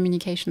strategic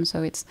communication.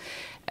 So it's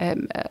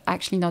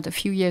actually not a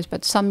few years,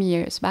 but some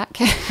years back.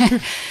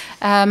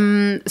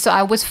 So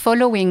I was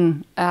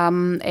following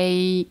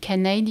a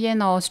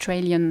Canadian or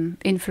Australian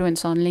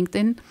influencer on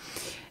LinkedIn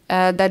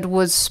that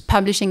was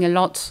publishing a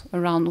lot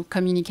around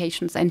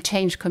communications and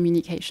change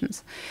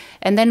communications.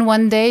 And then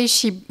one day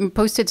she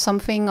posted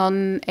something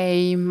on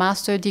a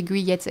master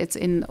degree, yet it's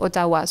in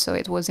Ottawa, so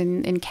it was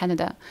in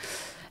Canada.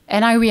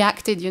 And I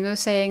reacted,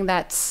 saying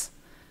that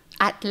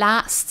at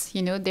last,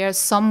 there's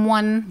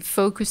someone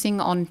focusing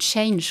on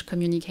change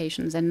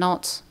communications and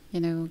not,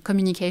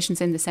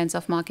 communications in the sense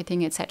of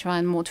marketing, etc.,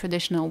 and more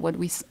traditional, what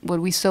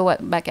we saw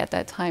back at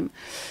that time.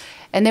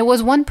 And there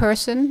was one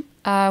person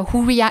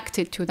who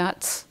reacted to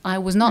that. I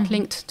was not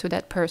linked to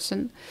that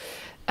person.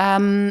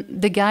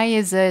 The guy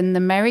is an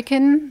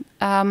American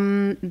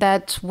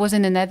that was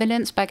in the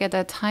Netherlands back at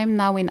that time,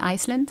 now in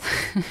Iceland.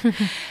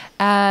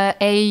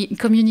 A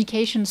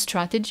communication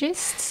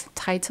strategist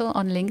title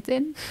on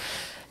LinkedIn.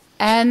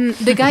 And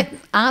the guy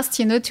asked,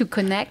 to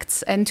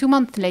connect. And 2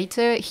 months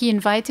later, he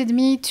invited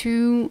me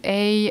to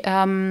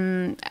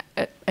an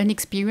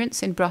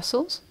experience in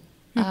Brussels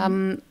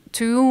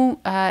to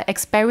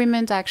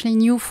experiment actually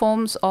new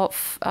forms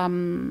of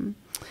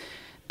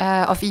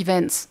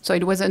events. So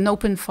it was an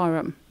open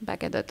forum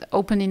back at that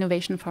open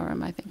innovation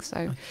forum, I think.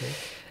 So,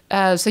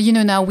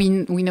 now we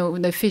know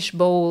the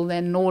fishbowl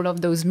and all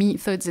of those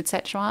methods,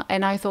 etc.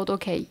 And I thought,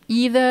 okay,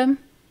 either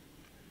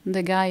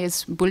the guy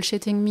is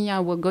bullshitting me, I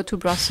will go to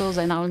Brussels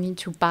and I'll need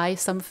to buy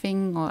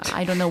something, or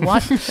I don't know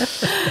what.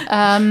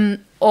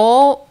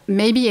 Or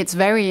maybe it's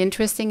very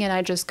interesting and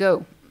I just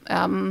go.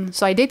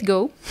 So I did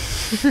go.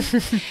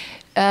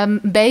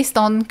 Based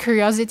on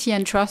curiosity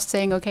and trust,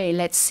 saying, okay,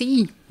 let's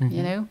see,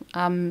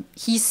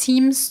 he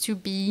seems to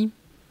be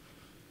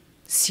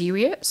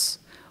serious.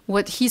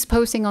 What he's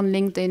posting on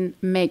LinkedIn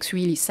makes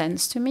really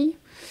sense to me.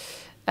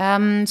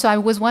 So I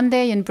was one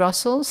day in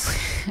Brussels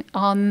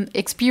on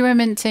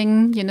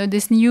experimenting,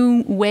 this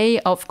new way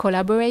of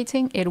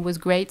collaborating. It was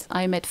great.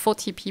 I met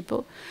 40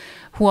 people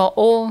who are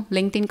all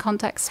LinkedIn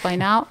contacts by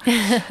now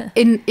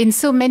in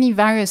so many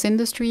various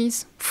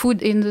industries,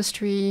 food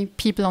industry,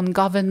 people on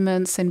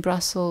governments in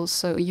Brussels,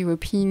 so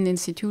European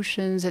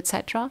institutions,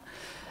 etc.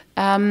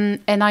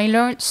 And I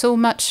learned so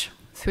much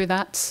through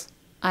that.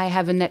 I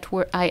have a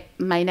network,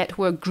 my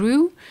network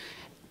grew,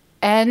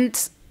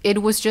 and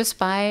it was just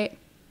by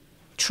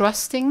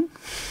trusting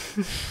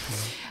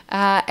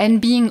and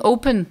being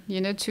open,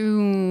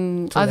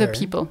 to other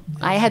people.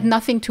 I had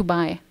nothing to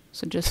buy.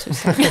 So just to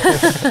say.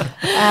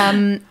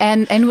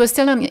 And we're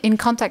still in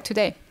contact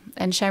today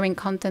and sharing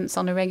contents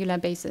on a regular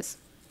basis.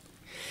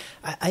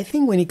 I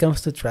think when it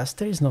comes to trust,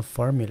 there is no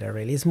formula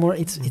really. It's more,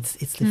 it's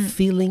the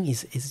feeling,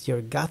 it's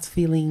your gut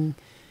feeling.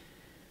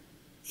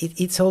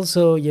 It's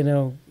also,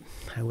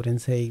 I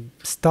wouldn't say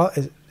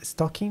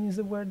stalking is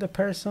the word, the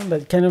person,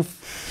 but kind of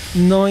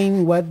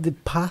knowing what the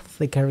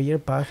career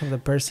path of the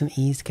person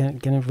is,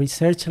 kind of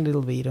research a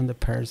little bit on the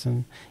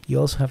person.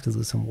 You also have to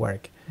do some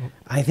work,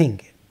 I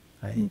think.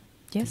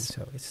 Yes.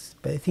 So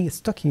but I think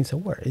stalking is a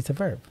word. It's a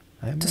verb.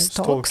 To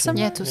stalk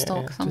someone. Yeah, to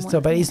stalk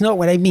someone. But it's not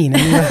what I mean.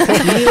 You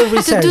need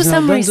research. To do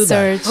some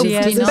research.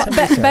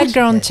 Yes.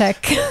 Background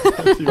check.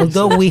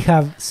 Although we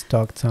have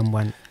stalked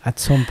someone at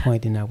some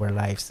point in our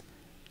lives,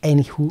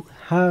 and who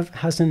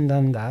hasn't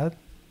done that,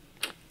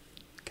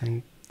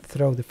 can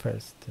throw the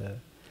first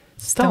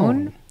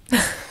stone.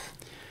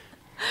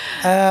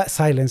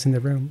 Silence in the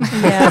room.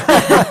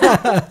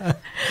 Yeah.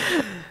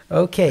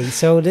 Okay,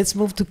 so let's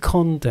move to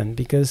content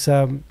because,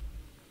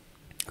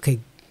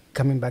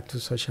 coming back to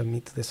the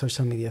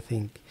social media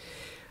thing.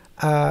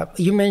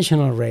 You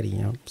mentioned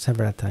already,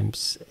 several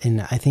times,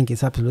 and I think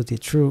it's absolutely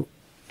true,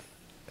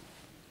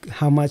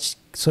 how much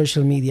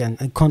social media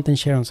and content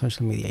share on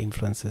social media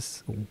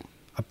influences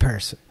a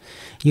person.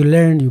 You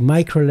learn, you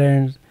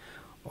micro-learn,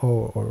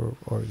 or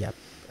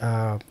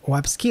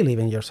upskill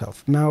even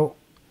yourself. Now,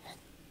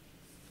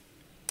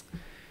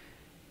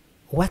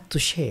 what to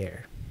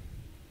share?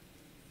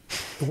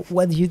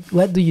 What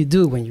do you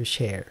do when you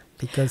share?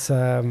 Because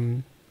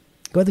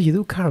what do you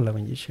do, Carla,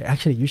 when you share?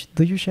 Actually,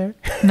 do you share?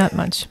 Not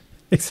much.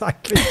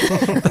 Exactly.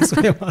 That's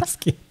what I'm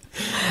asking.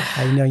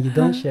 I know you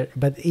don't share,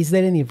 but is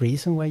there any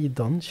reason why you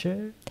don't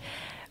share?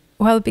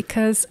 Well,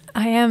 because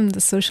I am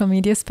the social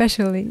media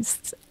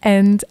specialist,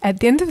 and at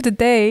the end of the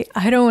day,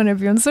 I don't want to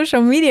be on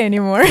social media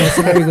anymore. That's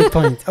a very good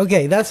point.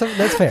 Okay, that's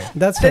fair.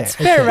 That's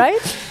fair,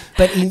 right?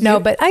 But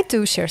but I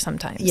do share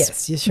sometimes.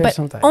 Yes, you share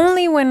sometimes.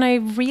 Only when I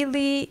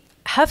really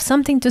have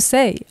something to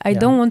say. I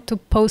don't want to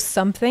post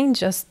something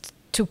just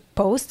to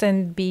post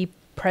and be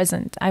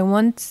present. I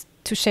want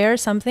to share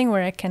something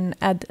where I can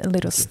add a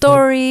little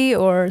story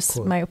or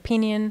my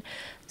opinion.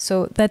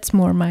 So that's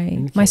more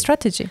my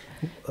strategy.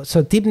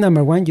 So tip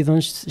number one, you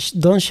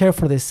don't share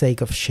for the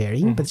sake of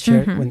sharing, but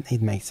share when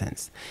it makes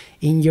sense.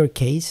 In your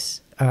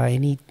case,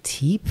 any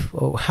tip,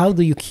 or how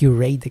do you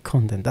curate the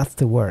content? That's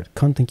the word,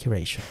 content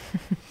curation.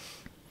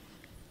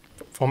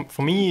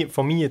 For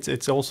me,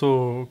 it's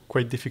also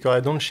quite difficult. I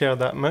don't share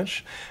that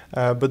much,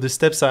 but the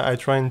steps I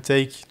try and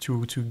take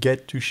to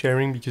get to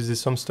sharing, because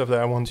there's some stuff that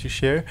I want to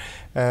share,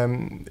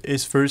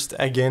 is first,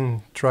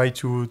 again, try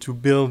to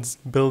build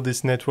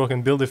this network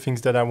and build the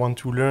things that I want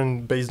to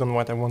learn based on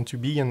what I want to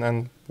be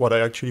and what I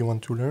actually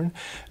want to learn.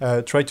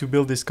 Try to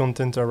build this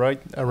content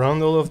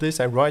around all of this.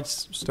 I write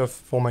stuff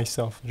for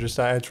myself.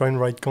 I try and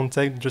write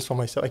content just for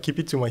myself. I keep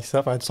it to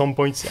myself. At some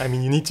point,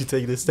 you need to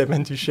take this step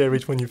and to share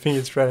it when you think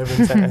it's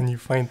relevant and you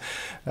find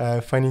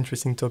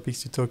interesting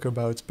topics to talk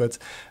about. But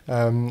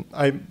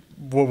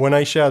when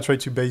I share, I try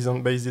to base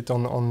it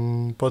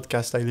on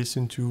podcasts I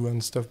listen to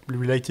and stuff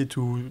related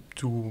to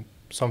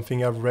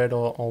something I've read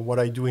or what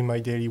I do in my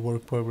daily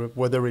work,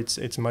 whether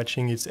it's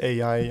matching, it's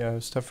AI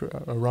stuff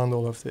around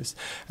all of this.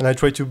 And I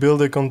try to build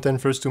the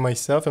content first to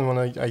myself, and when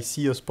I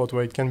see a spot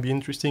where it can be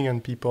interesting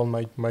and people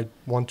might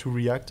want to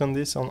react on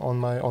this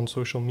on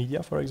social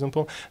media, for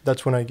example,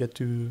 that's when I get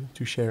to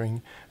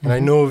sharing. And I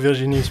know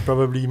Virginie is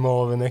probably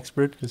more of an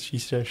expert because she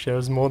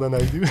shares more than I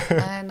do.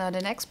 I'm not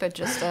an expert,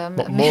 just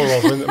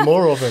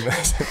more often.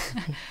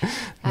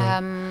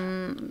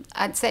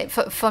 I'd say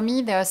for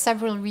me there are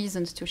several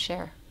reasons to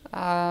share.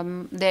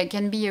 There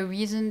can be a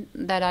reason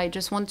that I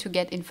just want to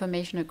get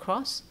information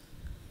across.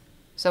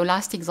 So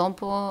last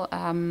example,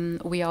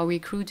 we are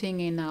recruiting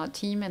in our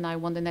team and I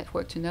want the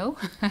network to know.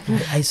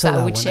 I saw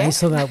that one. I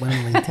saw that one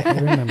on LinkedIn. I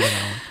remember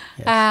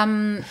that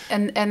one.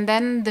 Yes. And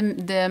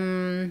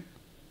then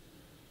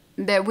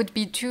there would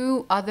be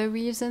two other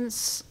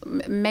reasons.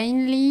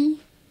 Mainly,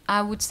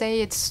 I would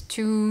say it's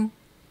to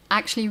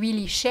actually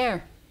really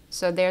share.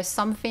 So there's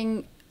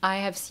something I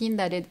have seen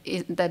that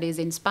is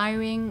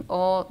inspiring,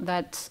 or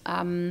that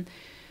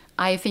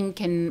I think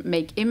can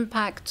make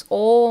impact,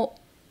 or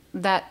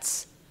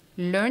that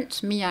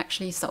learned me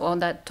actually, or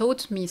that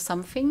taught me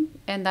something,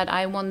 and that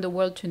I want the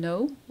world to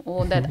know,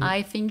 or that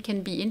I think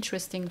can be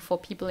interesting for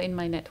people in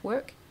my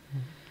network.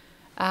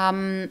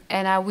 And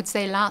I would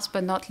say last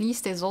but not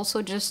least is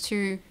also just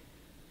to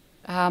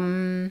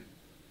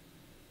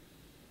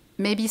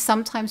maybe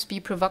sometimes be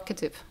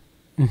provocative.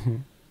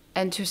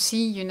 And to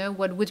see,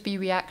 what would be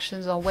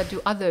reactions, or what do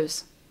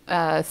others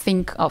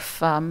think of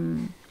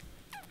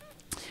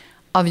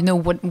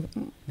what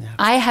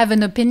I have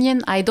an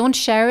opinion. I don't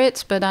share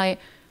it, but I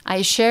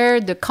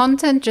share the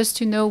content just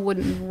to know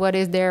what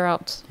is there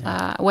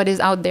what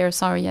is out there.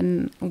 Sorry,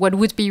 and what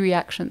would be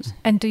reactions.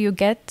 And do you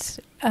get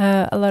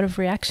a lot of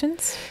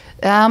reactions?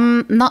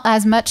 Not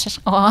as much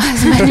or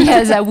as many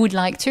as I would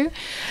like to.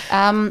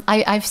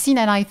 I've seen,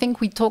 and I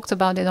think we talked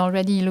about it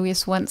already,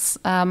 Louis, once,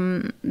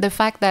 the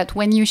fact that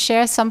when you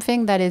share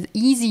something that is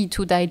easy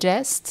to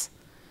digest,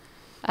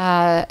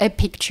 a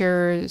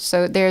picture,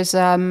 so there's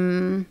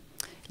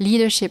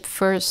Leadership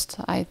First,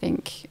 I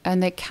think,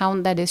 an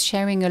account that is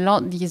sharing a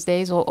lot these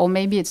days, or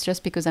maybe it's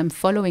just because I'm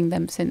following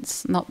them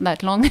since not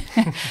that long,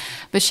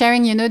 but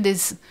sharing,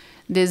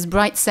 these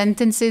bright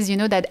sentences,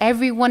 that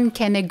everyone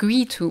can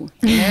agree to,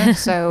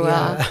 So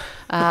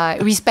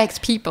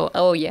respect people.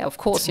 Oh yeah, of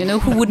course,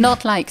 who would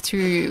not like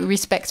to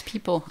respect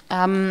people?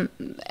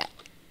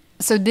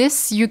 So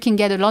this you can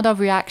get a lot of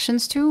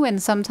reactions to,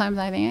 and sometimes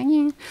I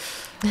think,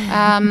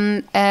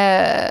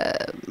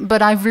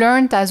 but I've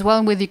learned as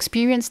well with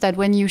experience that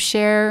when you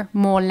share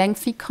more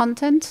lengthy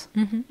content,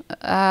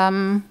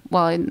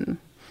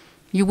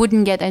 you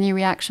wouldn't get any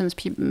reactions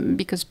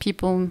because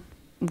people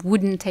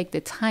wouldn't take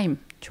the time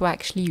to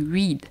actually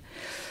read.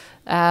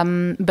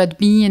 But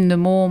be in the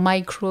more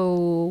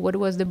micro, what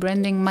was the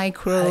branding?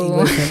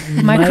 Micro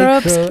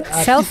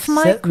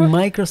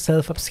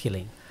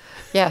self-upskilling.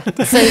 Yeah,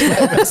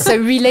 so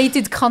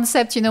related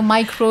concept,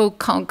 micro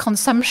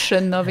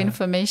consumption of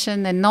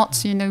information, and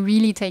not,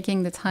 really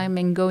taking the time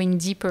and going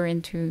deeper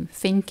into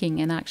thinking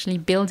and actually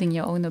building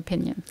your own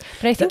opinion.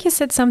 But I think you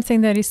said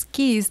something that is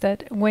key, is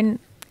that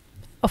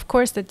of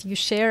course, that you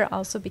share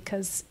also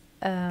because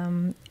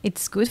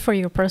it's good for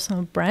your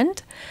personal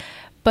brand,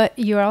 but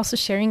you're also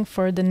sharing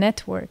for the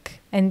network,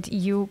 and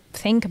you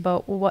think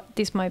about what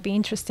this might be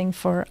interesting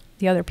for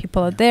the other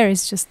people out there.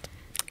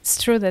 It's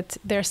true that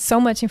there's so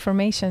much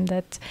information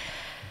that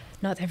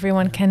not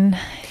everyone can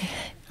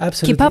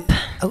keep up.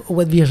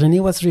 What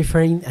Virginie was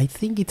referring, I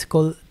think it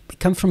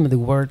comes from the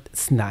word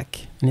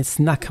snack, and it's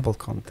snackable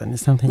content.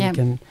 It's something you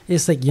can,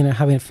 it's like,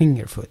 having a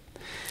finger food.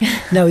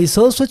 Now, it's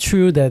also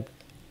true that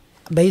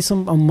based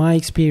on my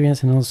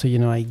experience, and also,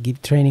 I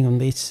give training on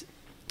this,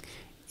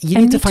 you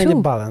need to find a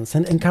balance,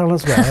 and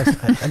Carlos, well,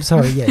 I'm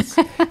sorry, yes.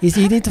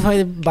 You need to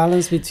find a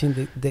balance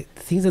between the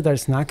things that are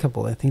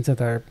snackable and things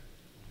that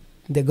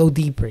go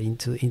deeper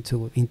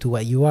into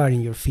what you are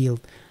in your field,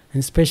 and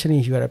especially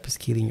if you are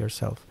upskilling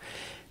yourself.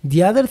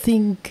 The other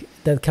thing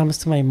that comes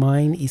to my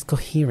mind is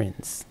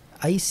coherence.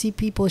 I see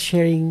people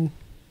sharing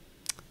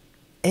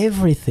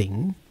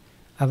everything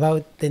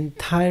about the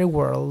entire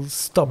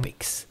world's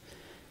topics.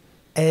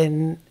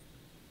 And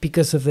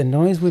because of the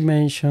noise we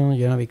mentioned,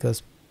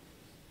 because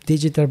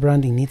digital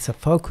branding needs a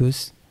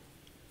focus,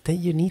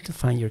 then you need to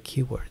find your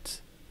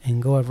keywords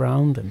and go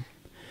around them.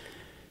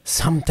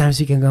 Sometimes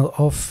you can go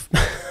off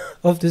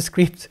the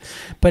script,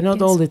 but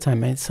not all the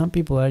time. And some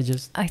people are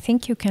just... I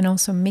think you can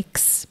also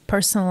mix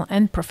personal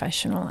and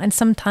professional. And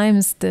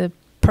sometimes the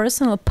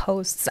personal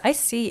posts,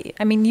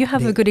 you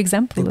have a good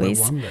example, Luis.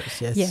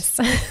 Wonders, yes. Yes.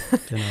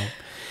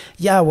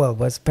 Yeah, well, it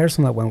was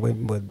personal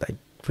when I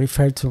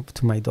referred to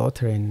my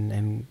daughter,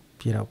 and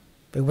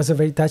it was a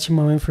very touching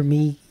moment for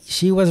me.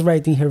 She was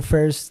writing her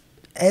first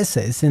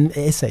essays,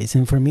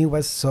 and for me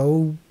was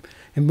so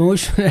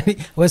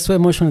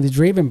emotionally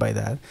driven by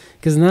that,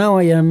 because now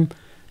I am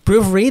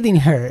proofreading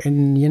her,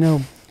 and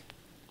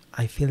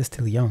I feel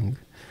still young.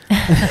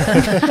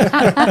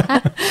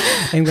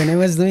 And when I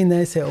was doing that,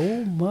 I said,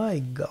 "Oh my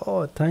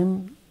God,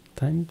 time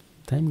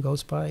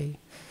goes by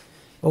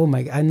Oh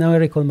my! I now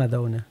recall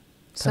Madonna.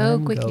 So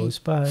Time quickly. goes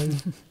by,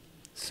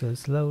 so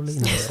slowly.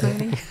 No,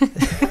 Slowly.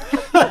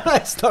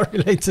 it's not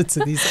related to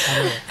this at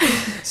all.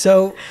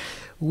 So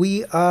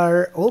we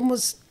are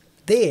almost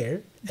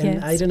there, and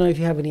Yes. I don't know if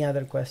you have any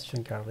other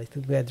question, Carl. I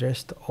think we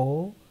addressed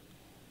all.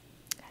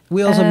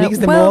 We also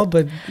mixed them well, all,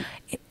 but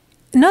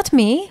Not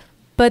me,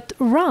 but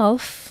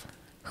Ralph,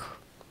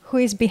 who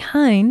is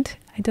behind.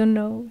 I don't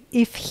know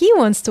if he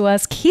wants to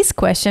ask his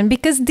question,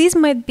 because this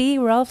might be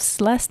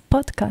Ralph's last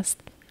podcast,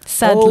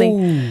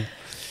 sadly.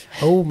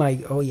 Oh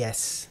my! Oh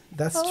yes,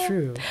 that's Oh.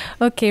 true.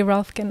 Okay,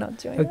 Ralph cannot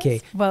join Okay.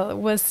 us. Well, it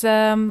was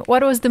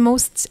what was the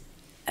most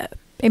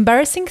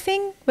embarrassing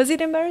thing? Was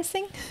it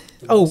embarrassing?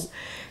 Oh,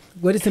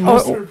 what is the Or-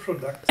 most?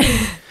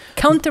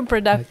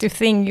 Counterproductive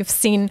thing you've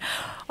seen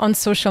on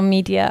social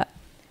media?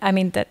 I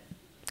mean, that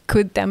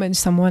could damage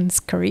someone's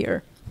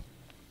career,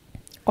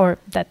 or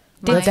that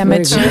did That's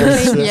damage. very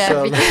good. Yes,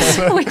 Yeah,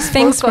 because we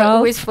Thanks, spoke,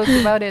 Ralph. we spoke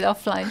about it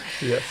offline.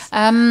 Yes.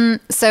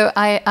 So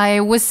I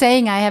was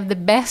saying I have the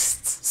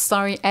best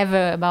story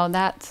ever about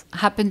that.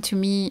 Happened to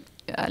me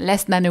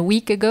less than a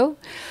week ago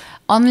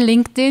on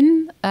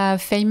LinkedIn, a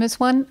famous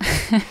one,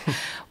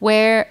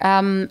 where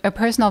a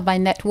person of my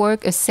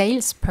network, a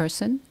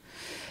salesperson,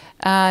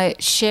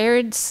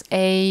 shared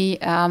a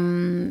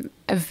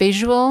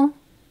visual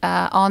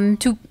on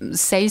two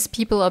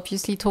salespeople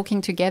obviously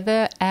talking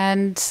together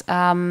and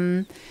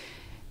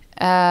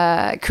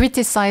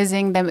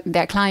criticizing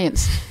their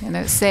clients,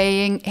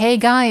 saying, "Hey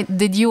guy,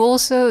 did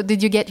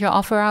you get your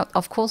offer out?"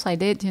 Of course I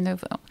did,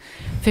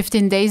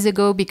 15 days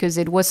ago, because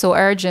it was so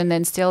urgent,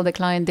 and still the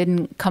client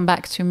didn't come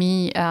back to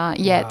me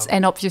yet. Wow.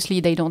 And obviously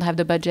they don't have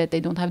the budget, they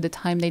don't have the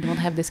time, they don't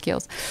have the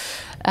skills.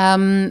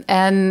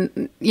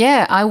 And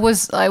yeah, I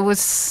was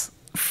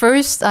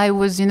first I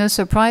was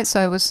surprised. So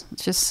I was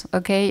just,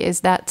 okay,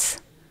 is that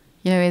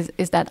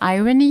is that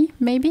irony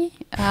maybe?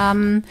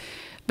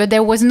 But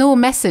there was no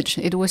message.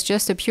 It was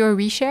just a pure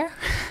reshare.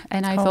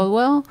 And I thought,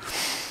 well,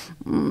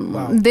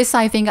 Wow. this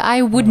I think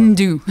I wouldn't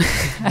do.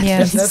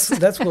 Yes.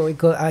 That's what we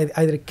call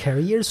either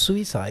career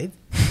suicide,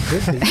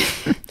 could be,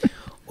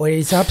 or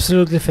it's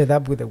absolutely fed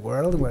up with the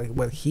world.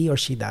 What he or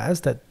she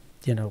does, that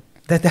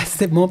that's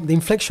the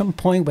inflection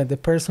point when the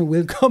person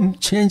will come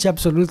change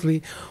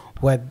absolutely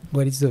what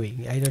it's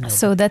doing. I don't know.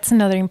 So that's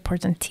another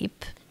important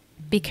tip.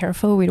 Be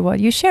careful with what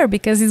you share,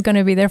 because it's going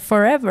to be there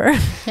forever.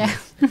 Yeah,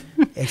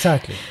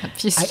 Exactly.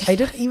 obviously. I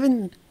don't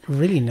even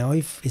really know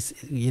if it's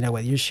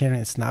what you're sharing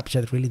on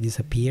Snapchat really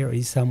disappear, or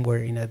is somewhere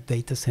in a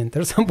data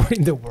center somewhere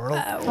in the world.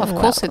 Of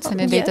course, it's in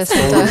a data yes.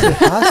 center. It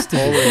has to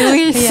be.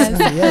 Luis.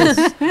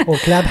 Yes. Or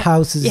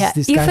Clubhouses Yeah,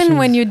 discussions. even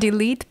when you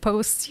delete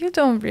posts, you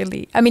don't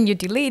really. I mean, you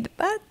delete,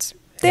 but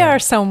they Yeah. are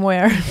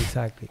somewhere.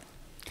 Exactly.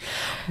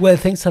 Well,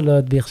 thanks a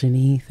lot,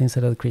 Virginie. Thanks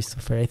a lot,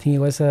 Christopher. I think it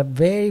was a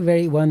very,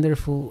 very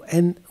wonderful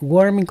and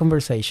warming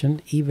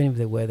conversation, even if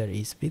the weather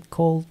is a bit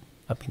cold.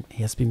 I mean, it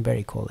has been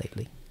very cold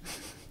lately,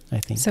 I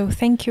think. So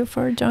thank you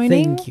for joining.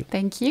 Thank you.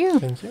 Thank you.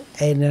 Thank you.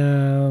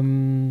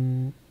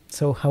 And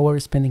so how are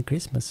you spending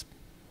Christmas,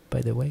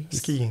 by the way?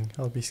 Skiing.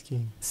 I'll be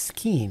skiing.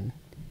 Skiing.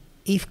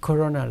 If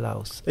Corona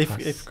allows us. Yeah.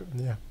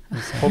 Exactly.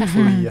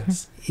 Hopefully,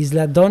 yes. Is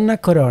La Donna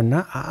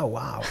Corona. Ah,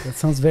 wow. That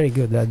sounds very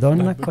good. La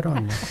Donna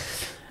Corona.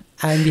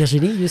 And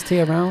Virginie, you stay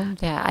around?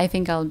 Yeah, I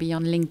think I'll be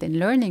on LinkedIn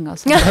Learning or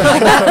something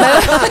like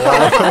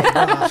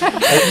that.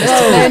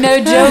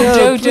 No,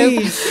 joke.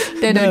 please.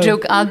 No,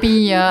 joke. I'll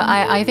be.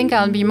 I think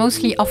I'll be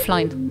mostly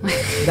offline.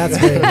 That's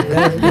very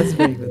good. That's a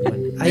very good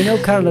one. I know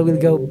Carla will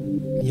go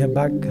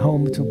back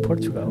home to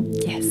Portugal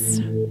Yes.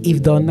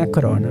 if Donna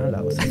Corona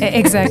allows.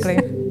 Exactly.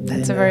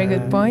 That's a very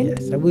good point.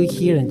 Yes, I will be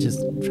here and just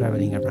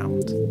traveling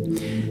around.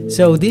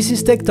 So this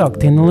is Tech Talk,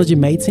 technology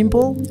made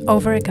simple.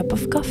 Over a cup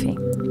of coffee.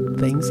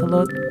 Thanks a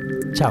lot.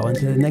 Ciao,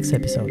 until the next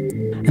episode.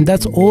 And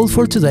that's all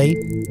for today.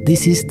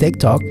 This is Tech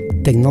Talk,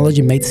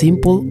 technology made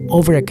simple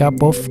over a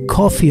cup of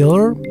coffee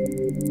or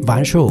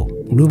vin chaud,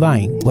 blue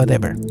wine,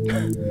 whatever.